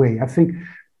your way. I think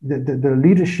the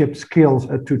leadership skills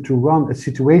to run a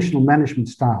situational management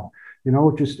style,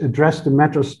 just address the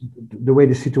matters the way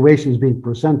the situation is being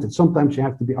presented. Sometimes you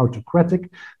have to be autocratic.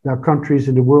 There are countries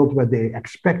in the world where they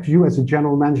expect you as a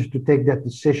general manager to take that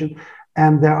decision.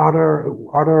 And there are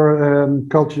other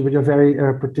cultures which are very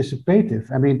participative.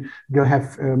 I mean, you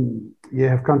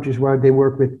have countries where they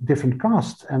work with different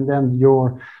castes, and then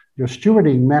your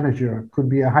stewarding manager could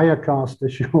be a higher caste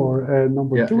as your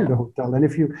number two in the hotel. And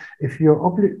if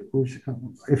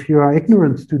you are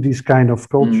ignorant to these kind of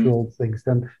cultural things,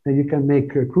 then you can make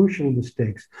crucial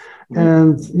mistakes.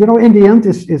 And in the end,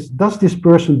 is does this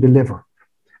person deliver?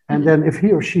 And then if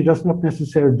he or she does not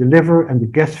necessarily deliver, and the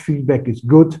guest feedback is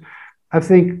good, I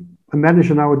think a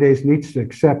manager nowadays needs to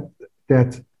accept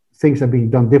that things are being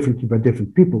done differently by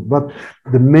different people. But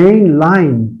the main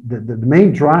line, the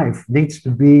main drive needs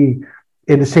to be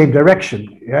in the same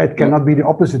direction. It cannot be the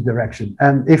opposite direction.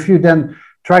 And if you then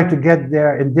try to get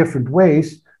there in different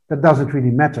ways, that doesn't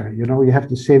really matter. You know, you have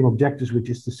the same objectives, which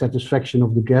is the satisfaction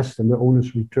of the guest and the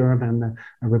owner's return and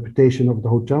a reputation of the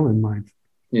hotel in mind.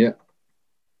 Yeah,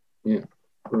 yeah,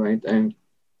 right. I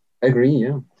agree.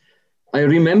 Yeah. I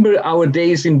remember our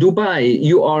days in Dubai.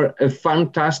 You are a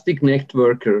fantastic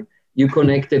networker. You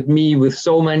connected me with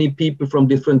so many people from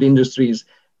different industries.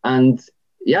 And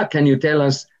yeah, can you tell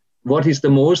us what is the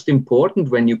most important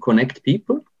when you connect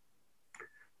people?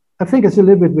 I think it's a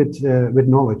little bit with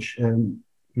knowledge.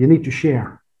 You need to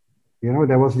share. You know,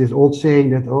 there was this old saying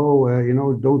that, you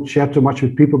know, don't share too much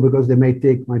with people because they may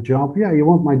take my job. Yeah, you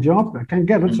want my job? I can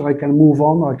get it, so I can move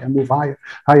on, or I can move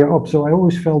higher up. So I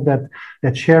always felt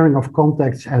that sharing of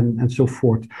contacts and so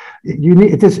forth.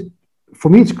 For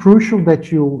me, it's crucial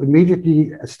that you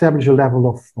immediately establish a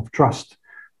level of trust,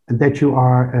 and that you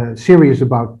are serious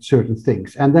about certain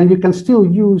things. And then you can still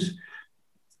use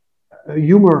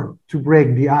humor to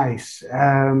break the ice.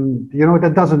 You know,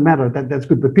 that doesn't matter. That's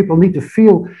good. But people need to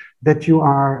feel that you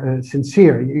are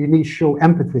sincere. You need to show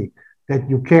empathy, that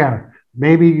you care.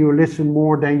 Maybe you listen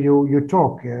more than you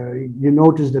talk. You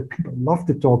notice that people love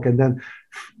to talk, and then,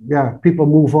 people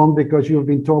move on because you've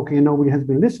been talking and nobody has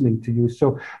been listening to you.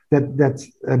 So that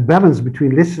balance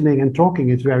between listening and talking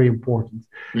is very important.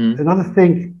 Another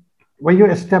thing, when you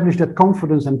establish that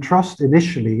confidence and trust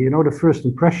initially, you know, the first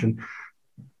impression,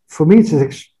 for me, it's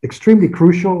extremely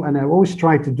crucial, and I always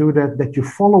try to do that you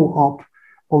follow up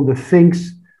on the things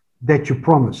that you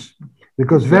promise.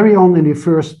 Because very on in the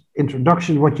first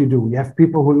introduction, what you do, you have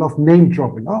people who love name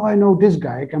dropping. Oh, I know this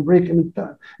guy, I can break him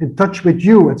in touch with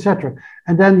you, etc.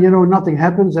 And then, you know, nothing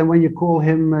happens. And when you call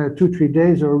him 2-3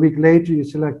 days or a week later, you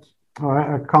select,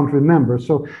 I can't remember.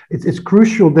 So it's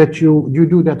crucial that you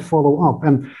do that follow up.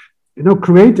 And, you know,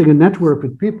 creating a network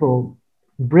with people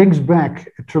brings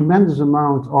back a tremendous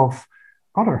amount of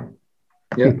other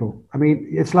people. I mean,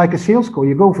 it's like a sales call.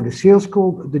 You go for the sales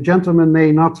call, the gentleman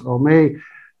may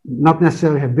not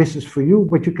necessarily have business for you,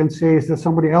 but you can say, is there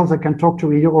somebody else I can talk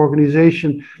to in your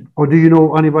organization? Or do you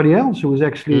know anybody else who is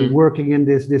actually working in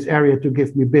this area to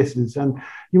give me business? And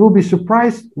you will be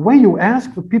surprised when you ask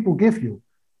what people give you.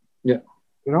 Yeah.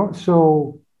 You know,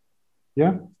 so,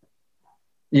 yeah.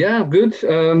 Yeah, good.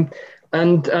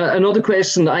 And another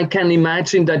question, I can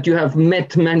imagine that you have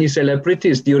met many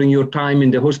celebrities during your time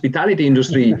in the hospitality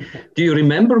industry. Do you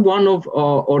remember one of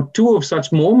or two of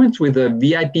such moments with a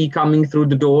VIP coming through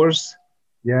the doors?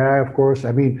 Yeah, of course.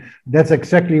 I mean, that's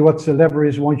exactly what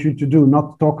celebrities want you to do,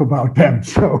 not talk about them.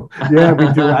 So, yeah,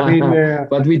 we do. I mean,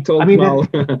 but we talk now.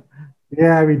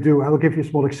 Yeah, we do. I'll give you a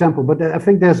small example, but I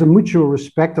think there's a mutual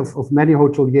respect of many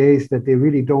hoteliers that they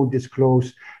really don't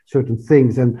disclose certain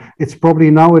things. And it's probably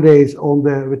nowadays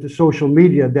with the social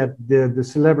media that the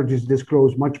celebrities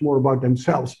disclose much more about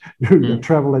themselves during the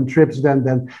travel and trips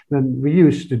than we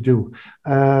used to do.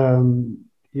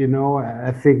 You know,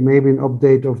 I think maybe an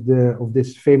update of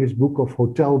this famous book of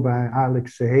Hotel by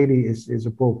Alex Haley is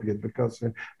appropriate, because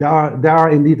there are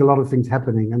indeed a lot of things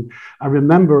happening. And I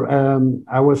remember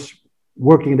I was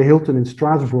working in the Hilton in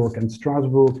Strasbourg, and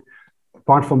Strasbourg,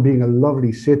 apart from being a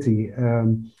lovely city,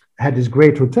 had this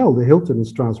great hotel, the Hilton in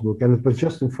Strasbourg, and it was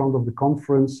just in front of the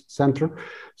conference center.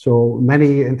 So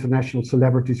many international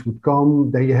celebrities would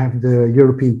come. There you have the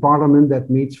European Parliament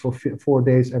that meets for 4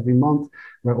 days every month,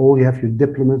 where all you have your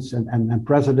diplomats and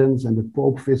presidents, and the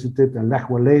Pope visited, and Lech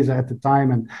Walesa at the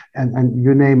time, and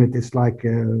you name it. It's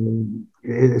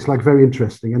like very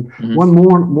interesting. And one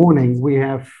morning we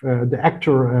have the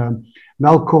actor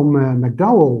Malcolm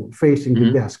McDowell facing the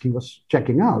desk. He was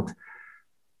checking out.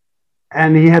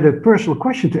 And he had a personal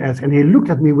question to ask, and he looked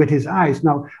at me with his eyes.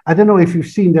 Now, I don't know if you've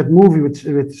seen that movie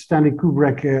with Stanley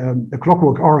Kubrick, A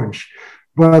Clockwork Orange,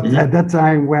 but at that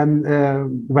time, when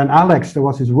Alex, there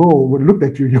was his role, would look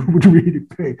at you, you would really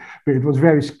pay. But it was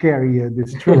very scary,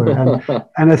 this thriller.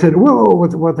 And I said, whoa,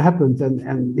 what happened?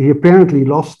 And he apparently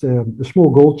lost a small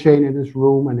gold chain in his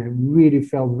room, and it really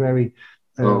felt very...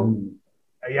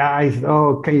 I said,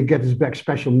 can you get this back?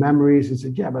 Special memories? He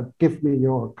said, yeah, but give me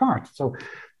your card. So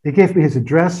he gave me his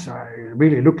address. I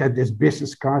really looked at this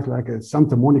business card, like a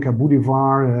Santa Monica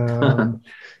Boulevard,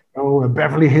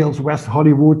 Beverly Hills, West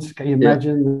Hollywood. Can you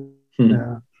imagine?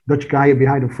 Dutch guy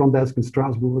behind the front desk in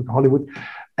Strasbourg, Hollywood.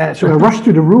 So I rushed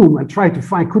to the room and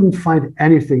couldn't find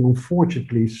anything,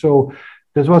 unfortunately. So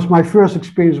this was my first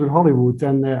experience with Hollywood,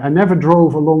 and I never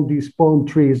drove along these palm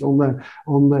trees on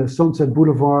the Sunset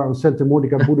Boulevard or Santa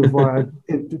Monica Boulevard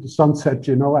into the sunset.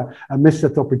 You know, I missed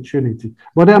that opportunity.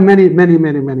 But there are many, many,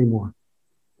 many, many more.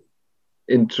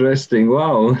 Interesting.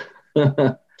 Wow.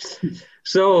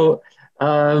 So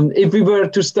If we were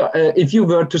to start, if you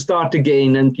were to start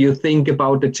again and you think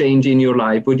about the change in your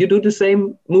life, would you do the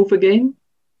same move again?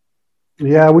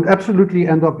 Yeah, I would absolutely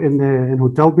end up in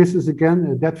hotel business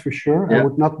again. That's for sure. Yeah. I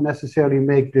would not necessarily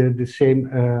make the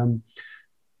same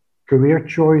career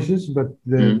choices, but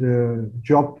the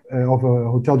job of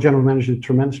a hotel general manager is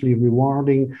tremendously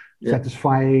rewarding,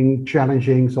 satisfying,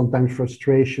 challenging, sometimes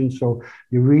frustration. So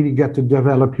you really get to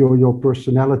develop your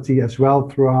personality as well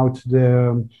throughout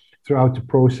the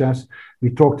process. We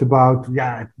talked about,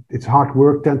 it's hard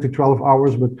work, 10 to 12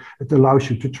 hours, but it allows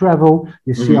you to travel.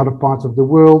 You see other parts of the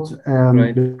world.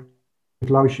 Right. It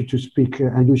allows you to speak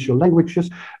and use your languages.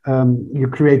 You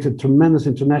create a tremendous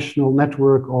international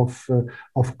network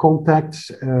of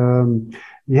contacts.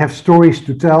 You have stories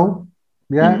to tell,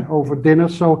 over dinner.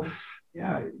 So,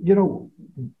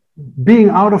 being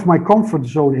out of my comfort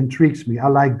zone intrigues me. I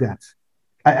like that.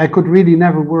 I could really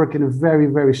never work in a very,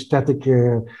 very static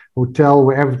hotel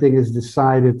where everything is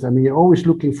decided. I mean, you're always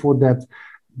looking for that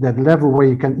level where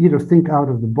you can either think out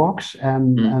of the box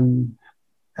and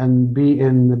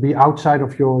be outside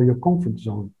of your comfort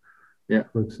zone. Yeah.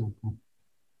 For example.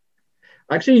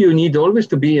 Actually, you need always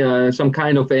to be some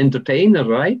kind of entertainer,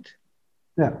 right?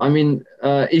 Yeah. I mean,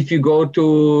 if you go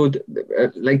to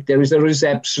like there is a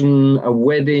reception, a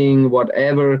wedding,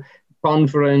 whatever.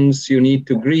 Conference, you need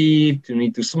to greet, you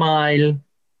need to smile.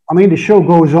 I mean, the show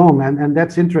goes on, and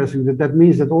that's interesting. That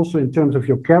means that also in terms of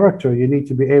your character, you need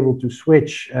to be able to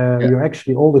switch. You're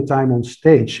actually all the time on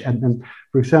stage. And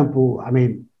for example, I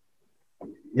mean,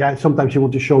 sometimes you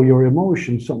want to show your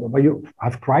emotions. But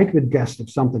I've cried with guests.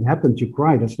 If something happened, you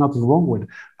cry. There's nothing wrong with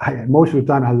it. Most of the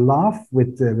time, I laugh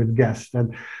with guests.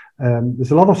 And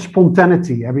there's a lot of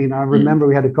spontaneity. I mean, I remember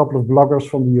we had a couple of bloggers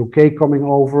from the UK coming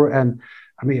over, and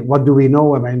I mean, what do we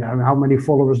know? I mean, how many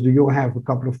followers do you have? A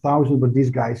couple of thousand, but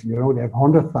these guys, they have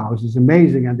 100,000. It's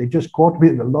amazing. And they just caught me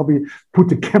in the lobby, put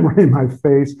the camera in my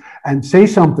face and say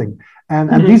something.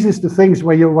 And this is the things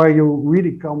where you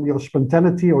really come, your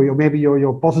spontaneity or maybe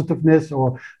your positiveness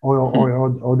or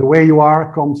the way you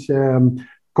are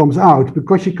comes out,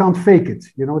 because you can't fake it.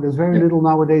 There's very little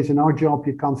nowadays in our job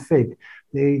you can't fake.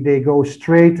 They go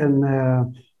straight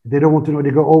and they don't want to know.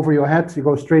 They go over your head. You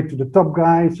go straight to the top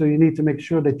guy. So you need to make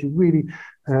sure that you really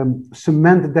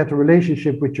cement that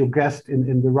relationship with your guest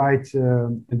in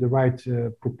the right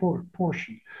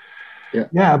proportion.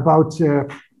 Yeah. About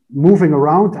moving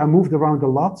around. I moved around a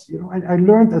lot. I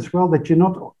learned as well that you're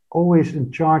not always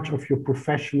in charge of your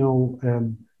professional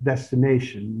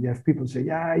destination. You have people say,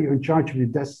 you're in charge of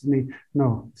your destiny.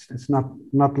 No, it's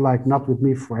not with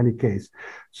me for any case.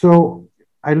 So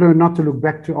I learned not to look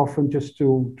back too often, just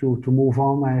to move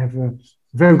on. I have a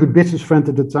very good business friend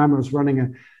at the time. I was running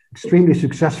an extremely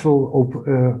successful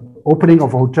opening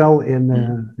of a hotel in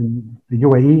the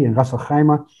UAE, in Ras Al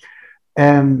Khaimah.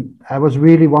 And I was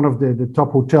really one of the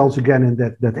top hotels again in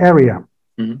that area.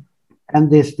 Mm-hmm.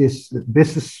 And this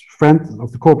business friend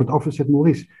of the corporate office said,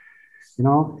 Maurice,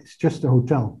 it's just a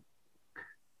hotel.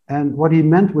 And what he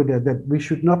meant with that we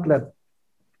should not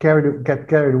get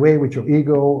carried away with your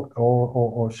ego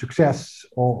or success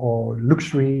or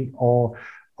luxury or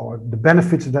the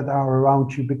benefits that are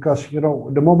around you, because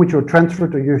the moment you're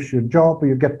transferred or you use your job or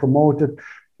you get promoted,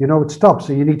 it stops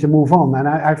and you need to move on. And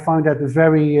I found that a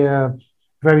very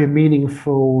very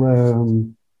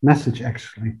meaningful message,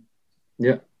 actually.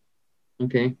 Yeah.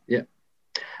 Okay. Yeah.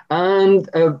 And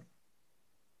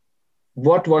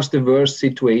what was the worst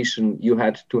situation you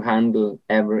had to handle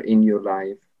ever in your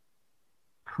life?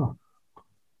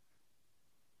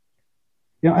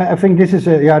 I think this is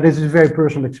a very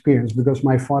personal experience, because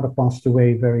my father passed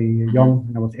away very young,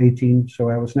 and I was 18, so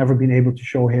I was never been able to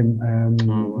show him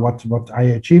what I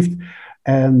achieved.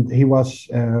 And he was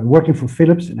working for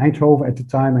Philips in Eindhoven at the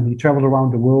time, and he traveled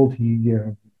around the world. He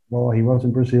was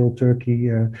in Brazil, Turkey,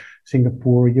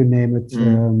 Singapore, you name it.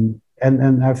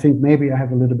 And I think maybe I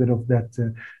have a little bit of that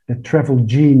travel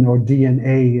gene or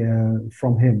DNA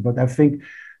from him. But I think,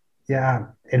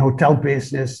 in hotel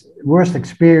business, worst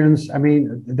experience. I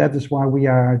mean, that is why we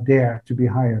are there, to be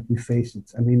hired. We face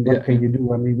it. I mean, what can you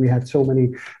do? I mean, we had so many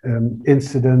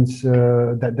incidents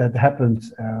that happened.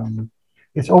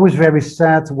 It's always very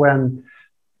sad when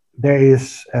there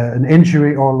is an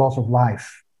injury or loss of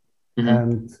life.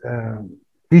 And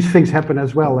these things happen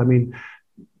as well. I mean,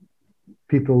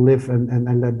 people live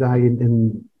and die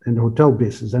in the hotel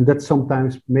business, and that's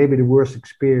sometimes maybe the worst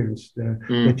experience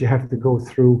that you have to go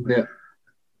through. Yeah,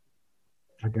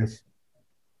 I guess.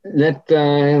 Let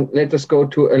us go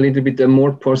to a little bit a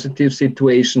more positive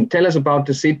situation. Tell us about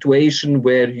the situation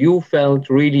where you felt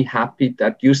really happy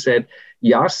that you said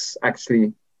yes.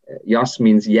 Actually, yes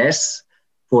means yes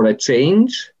for a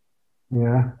change.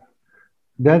 Yeah.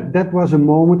 That was a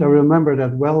moment I remember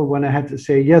that well when I had to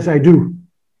say yes, I do.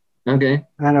 Okay.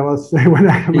 And I was when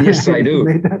Yes, I I do.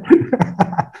 made that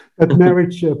that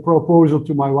marriage proposal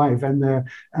to my wife,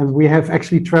 and we have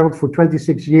actually traveled for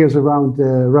 26 years around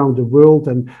the world.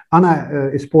 And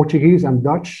Anna is Portuguese, I'm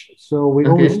Dutch, so we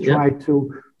Okay. always Yeah. try to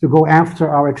go after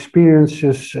our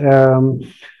experiences.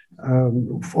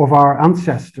 Of our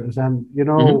ancestors, and you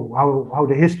Mm-hmm. know how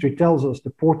the history tells us the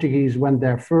Portuguese went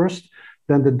there first,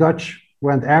 then the Dutch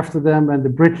went after them, and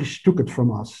the British took it from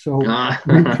us. So Ah.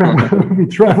 we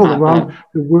traveled around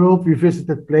the world. We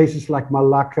visited places like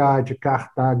Malacca,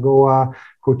 Jakarta, Goa,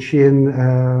 Cochin,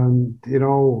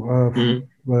 Mhm.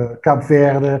 Cape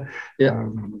Verde, Yeah.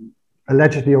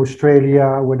 allegedly Australia,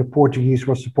 where the Portuguese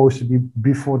was supposed to be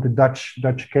before the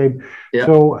Dutch came. Yeah.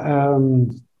 So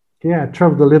yeah, I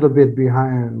traveled a little bit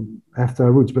behind after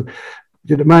our roots. But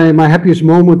my happiest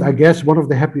moment, I guess, one of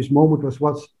the happiest moments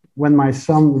was when my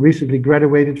son recently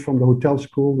graduated from the hotel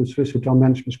school, the Swiss Hotel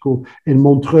Management School in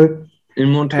Montreux. In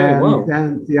Montreux. And Wow. then,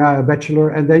 yeah, a bachelor.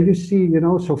 And then you see, you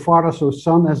know, so father, so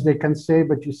son, as they can say,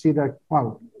 but you see that, wow,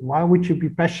 why would you be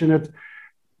passionate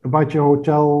about your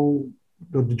hotel,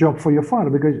 the job for your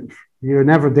father? Because you're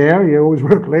never there. You always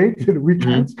work late, the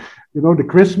weekends, you know, the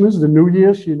Christmas, the New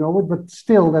Year's, you know it. But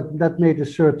still, that made a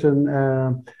certain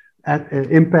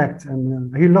impact,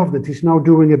 and he loved it. He's now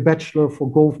doing a bachelor for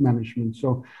golf management.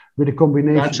 So with a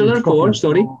combination in Bachelor for, Scotland,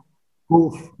 sorry. so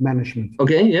golf management,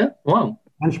 Okay. Yeah. Wow.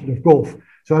 management of golf.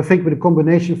 So I think with a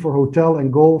combination for hotel and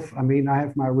golf, I mean, I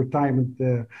have my retirement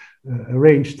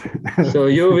arranged. So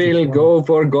you will go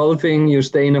for golfing. You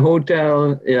stay in a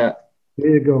hotel. Yeah.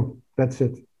 There you go. That's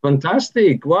it.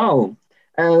 Fantastic. Wow.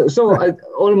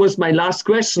 Almost my last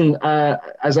question.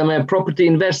 As I'm a property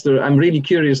investor, I'm really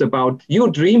curious about your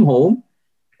dream home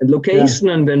and location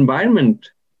and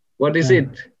environment. What is it?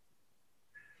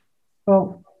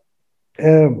 Well,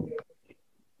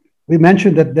 we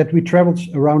mentioned that we traveled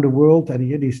around the world, and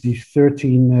here these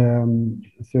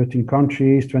 13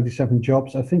 countries, 27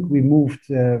 jobs. I think we moved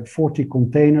 40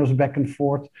 containers back and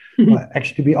forth.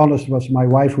 Actually, to be honest, it was my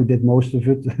wife who did most of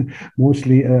it.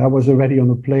 Mostly, I was already on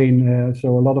a plane,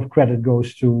 so a lot of credit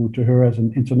goes to her as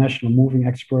an international moving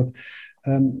expert.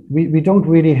 We don't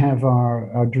really have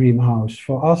our dream house.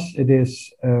 For us, it is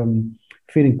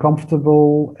feeling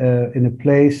comfortable in a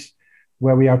place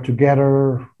where we are together,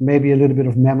 maybe a little bit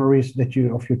of memories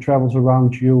of your travels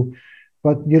around you.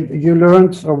 But you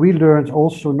learned, or we learned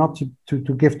also, not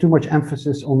to give too much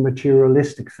emphasis on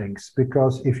materialistic things,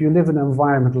 because if you live in an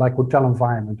environment like hotel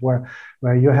environment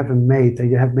where you have a maid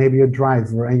and you have maybe a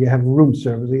driver and you have room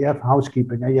service and you have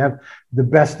housekeeping and you have the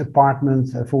best apartment,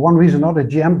 for one reason or another,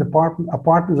 GM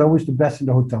apartment is always the best in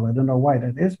the hotel. I don't know why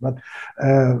that is, but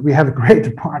we have a great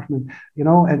apartment, you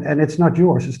know, and it's not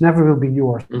yours. It never will be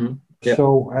yours. Mm-hmm. Yeah.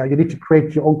 So you need to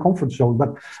create your own comfort zone.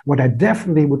 But what I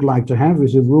definitely would like to have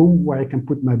is a room where I can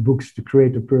put my books to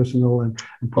create a personal and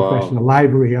professional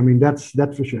library. I mean, that's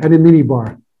for sure. And a mini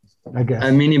bar, I guess.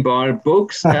 A mini bar,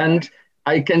 books, and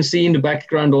I can see in the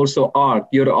background also art.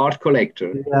 You're an art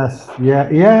collector. Yes,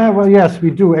 yeah. Well, yes,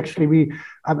 we do. Actually, we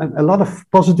a lot of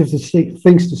positive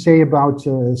things to say about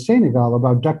Senegal,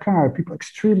 about Dakar. People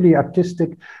extremely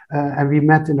artistic, and we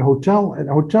met in a hotel. And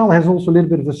the hotel has also a little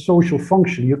bit of a social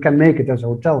function. You can make it as a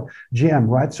hotel GM,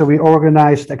 right? So we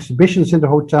organized exhibitions in the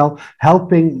hotel,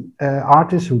 helping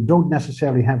artists who don't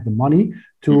necessarily have the money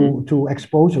to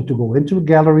expose or to go into a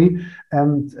gallery.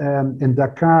 And in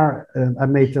Dakar, I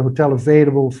made the hotel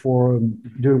available for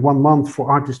during 1 month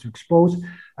for artists to expose.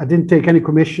 I didn't take any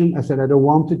commission. I said, I don't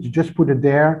want it. You just put it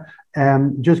there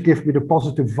and just give me the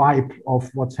positive vibe of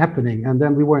what's happening. And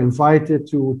then we were invited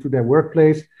to their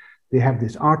workplace. They have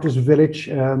this artist village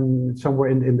somewhere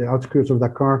in the outskirts of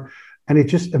Dakar. And it's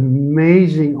just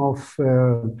amazing of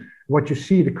what you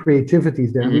see, the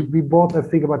creativities there. We bought, I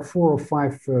think, about 4 or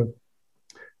 5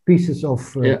 pieces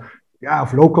of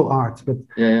local art, but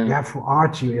for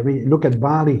art, I mean, look at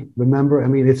Bali. Remember, I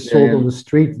mean, it's sold on the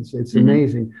street. It's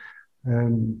amazing.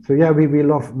 So yeah, we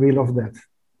love that.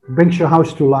 Brings your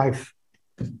house to life,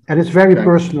 and it's very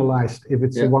personalized if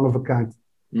it's one of a kind.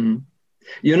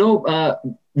 You know,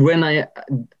 when I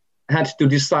had to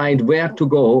decide where to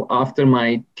go after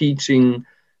my teaching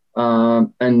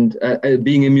and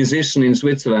being a musician in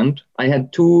Switzerland, I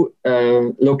had 2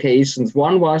 locations.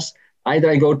 One was either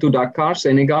I go to Dakar,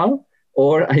 Senegal,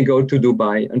 or I go to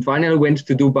Dubai. And finally I went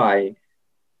to Dubai,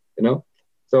 you know.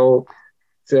 So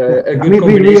it's a good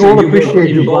combination. We all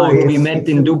appreciate Dubai. We met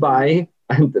in Dubai,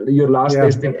 and your last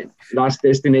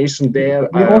destination there.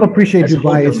 We all appreciate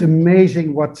Dubai. It's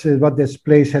amazing what this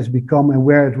place has become and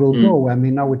where it will go. I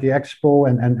mean, now with the Expo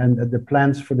and the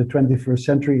plans for the 21st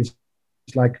century, it's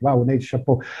like, wow, Nate,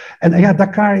 chapeau. And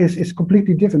Dakar is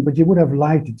completely different, but you would have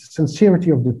liked it. The sincerity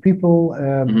of the people.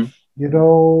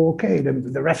 Okay,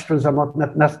 the restaurants are not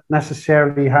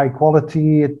necessarily high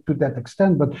quality to that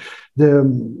extent, but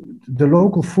the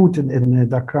local food in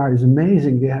Dakar is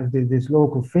amazing. They have this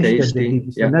local fish that they eat.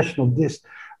 It's a national dish.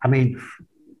 I mean,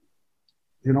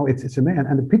 it's amazing.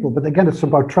 And the people, but again, it's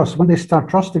about trust. When they start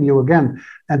trusting you again,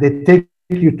 and they take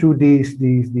you to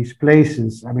these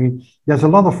places. I mean, there's a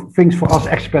lot of things for us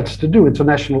expats to do,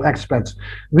 international expats.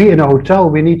 We in a hotel,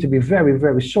 we need to be very,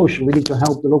 very social. We need to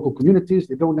help the local communities.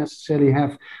 They don't necessarily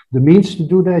have the means to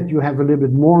do that. You have a little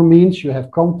bit more means. You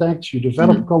have contacts. You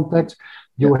develop contacts.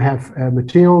 You have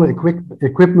material,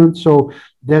 equipment. So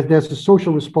there's a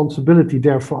social responsibility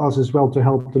there for us as well to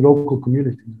help the local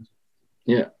community.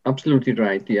 Yeah, absolutely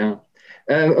right. Yeah.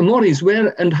 Maurice,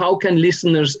 where and how can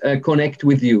listeners connect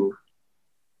with you?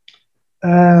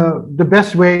 The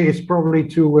best way is probably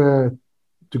to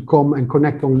come and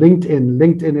connect on LinkedIn.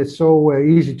 LinkedIn is so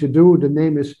easy to do. The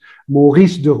name is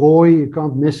Maurice de Rooij. You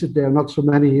can't miss it. There are not so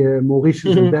many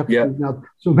Maurices in depth, not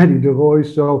so many de Rooij.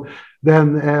 So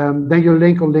then you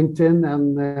link on LinkedIn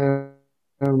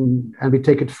and we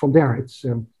take it from there. It's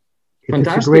a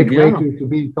great way to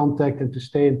be in contact and to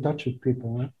stay in touch with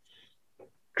people. Right?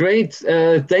 Great.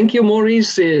 Thank you,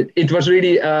 Maurice. It was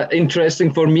really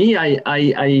interesting for me.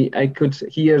 I could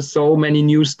hear so many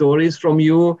new stories from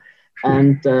you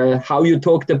and how you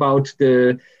talked about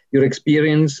your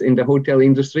experience in the hotel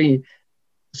industry.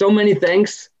 So many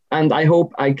thanks. And I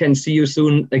hope I can see you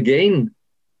soon again.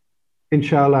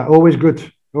 Inshallah. Always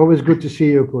good. Always good to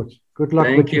see you, Kurt. Good luck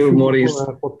with you, Maurice.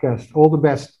 Podcast. All the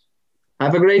best.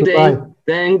 Have a great day.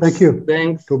 Thanks. Thank you.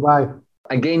 Thanks. Goodbye.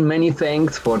 Again, many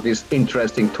thanks for this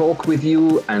interesting talk with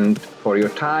you and for your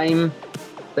time.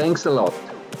 Thanks a lot.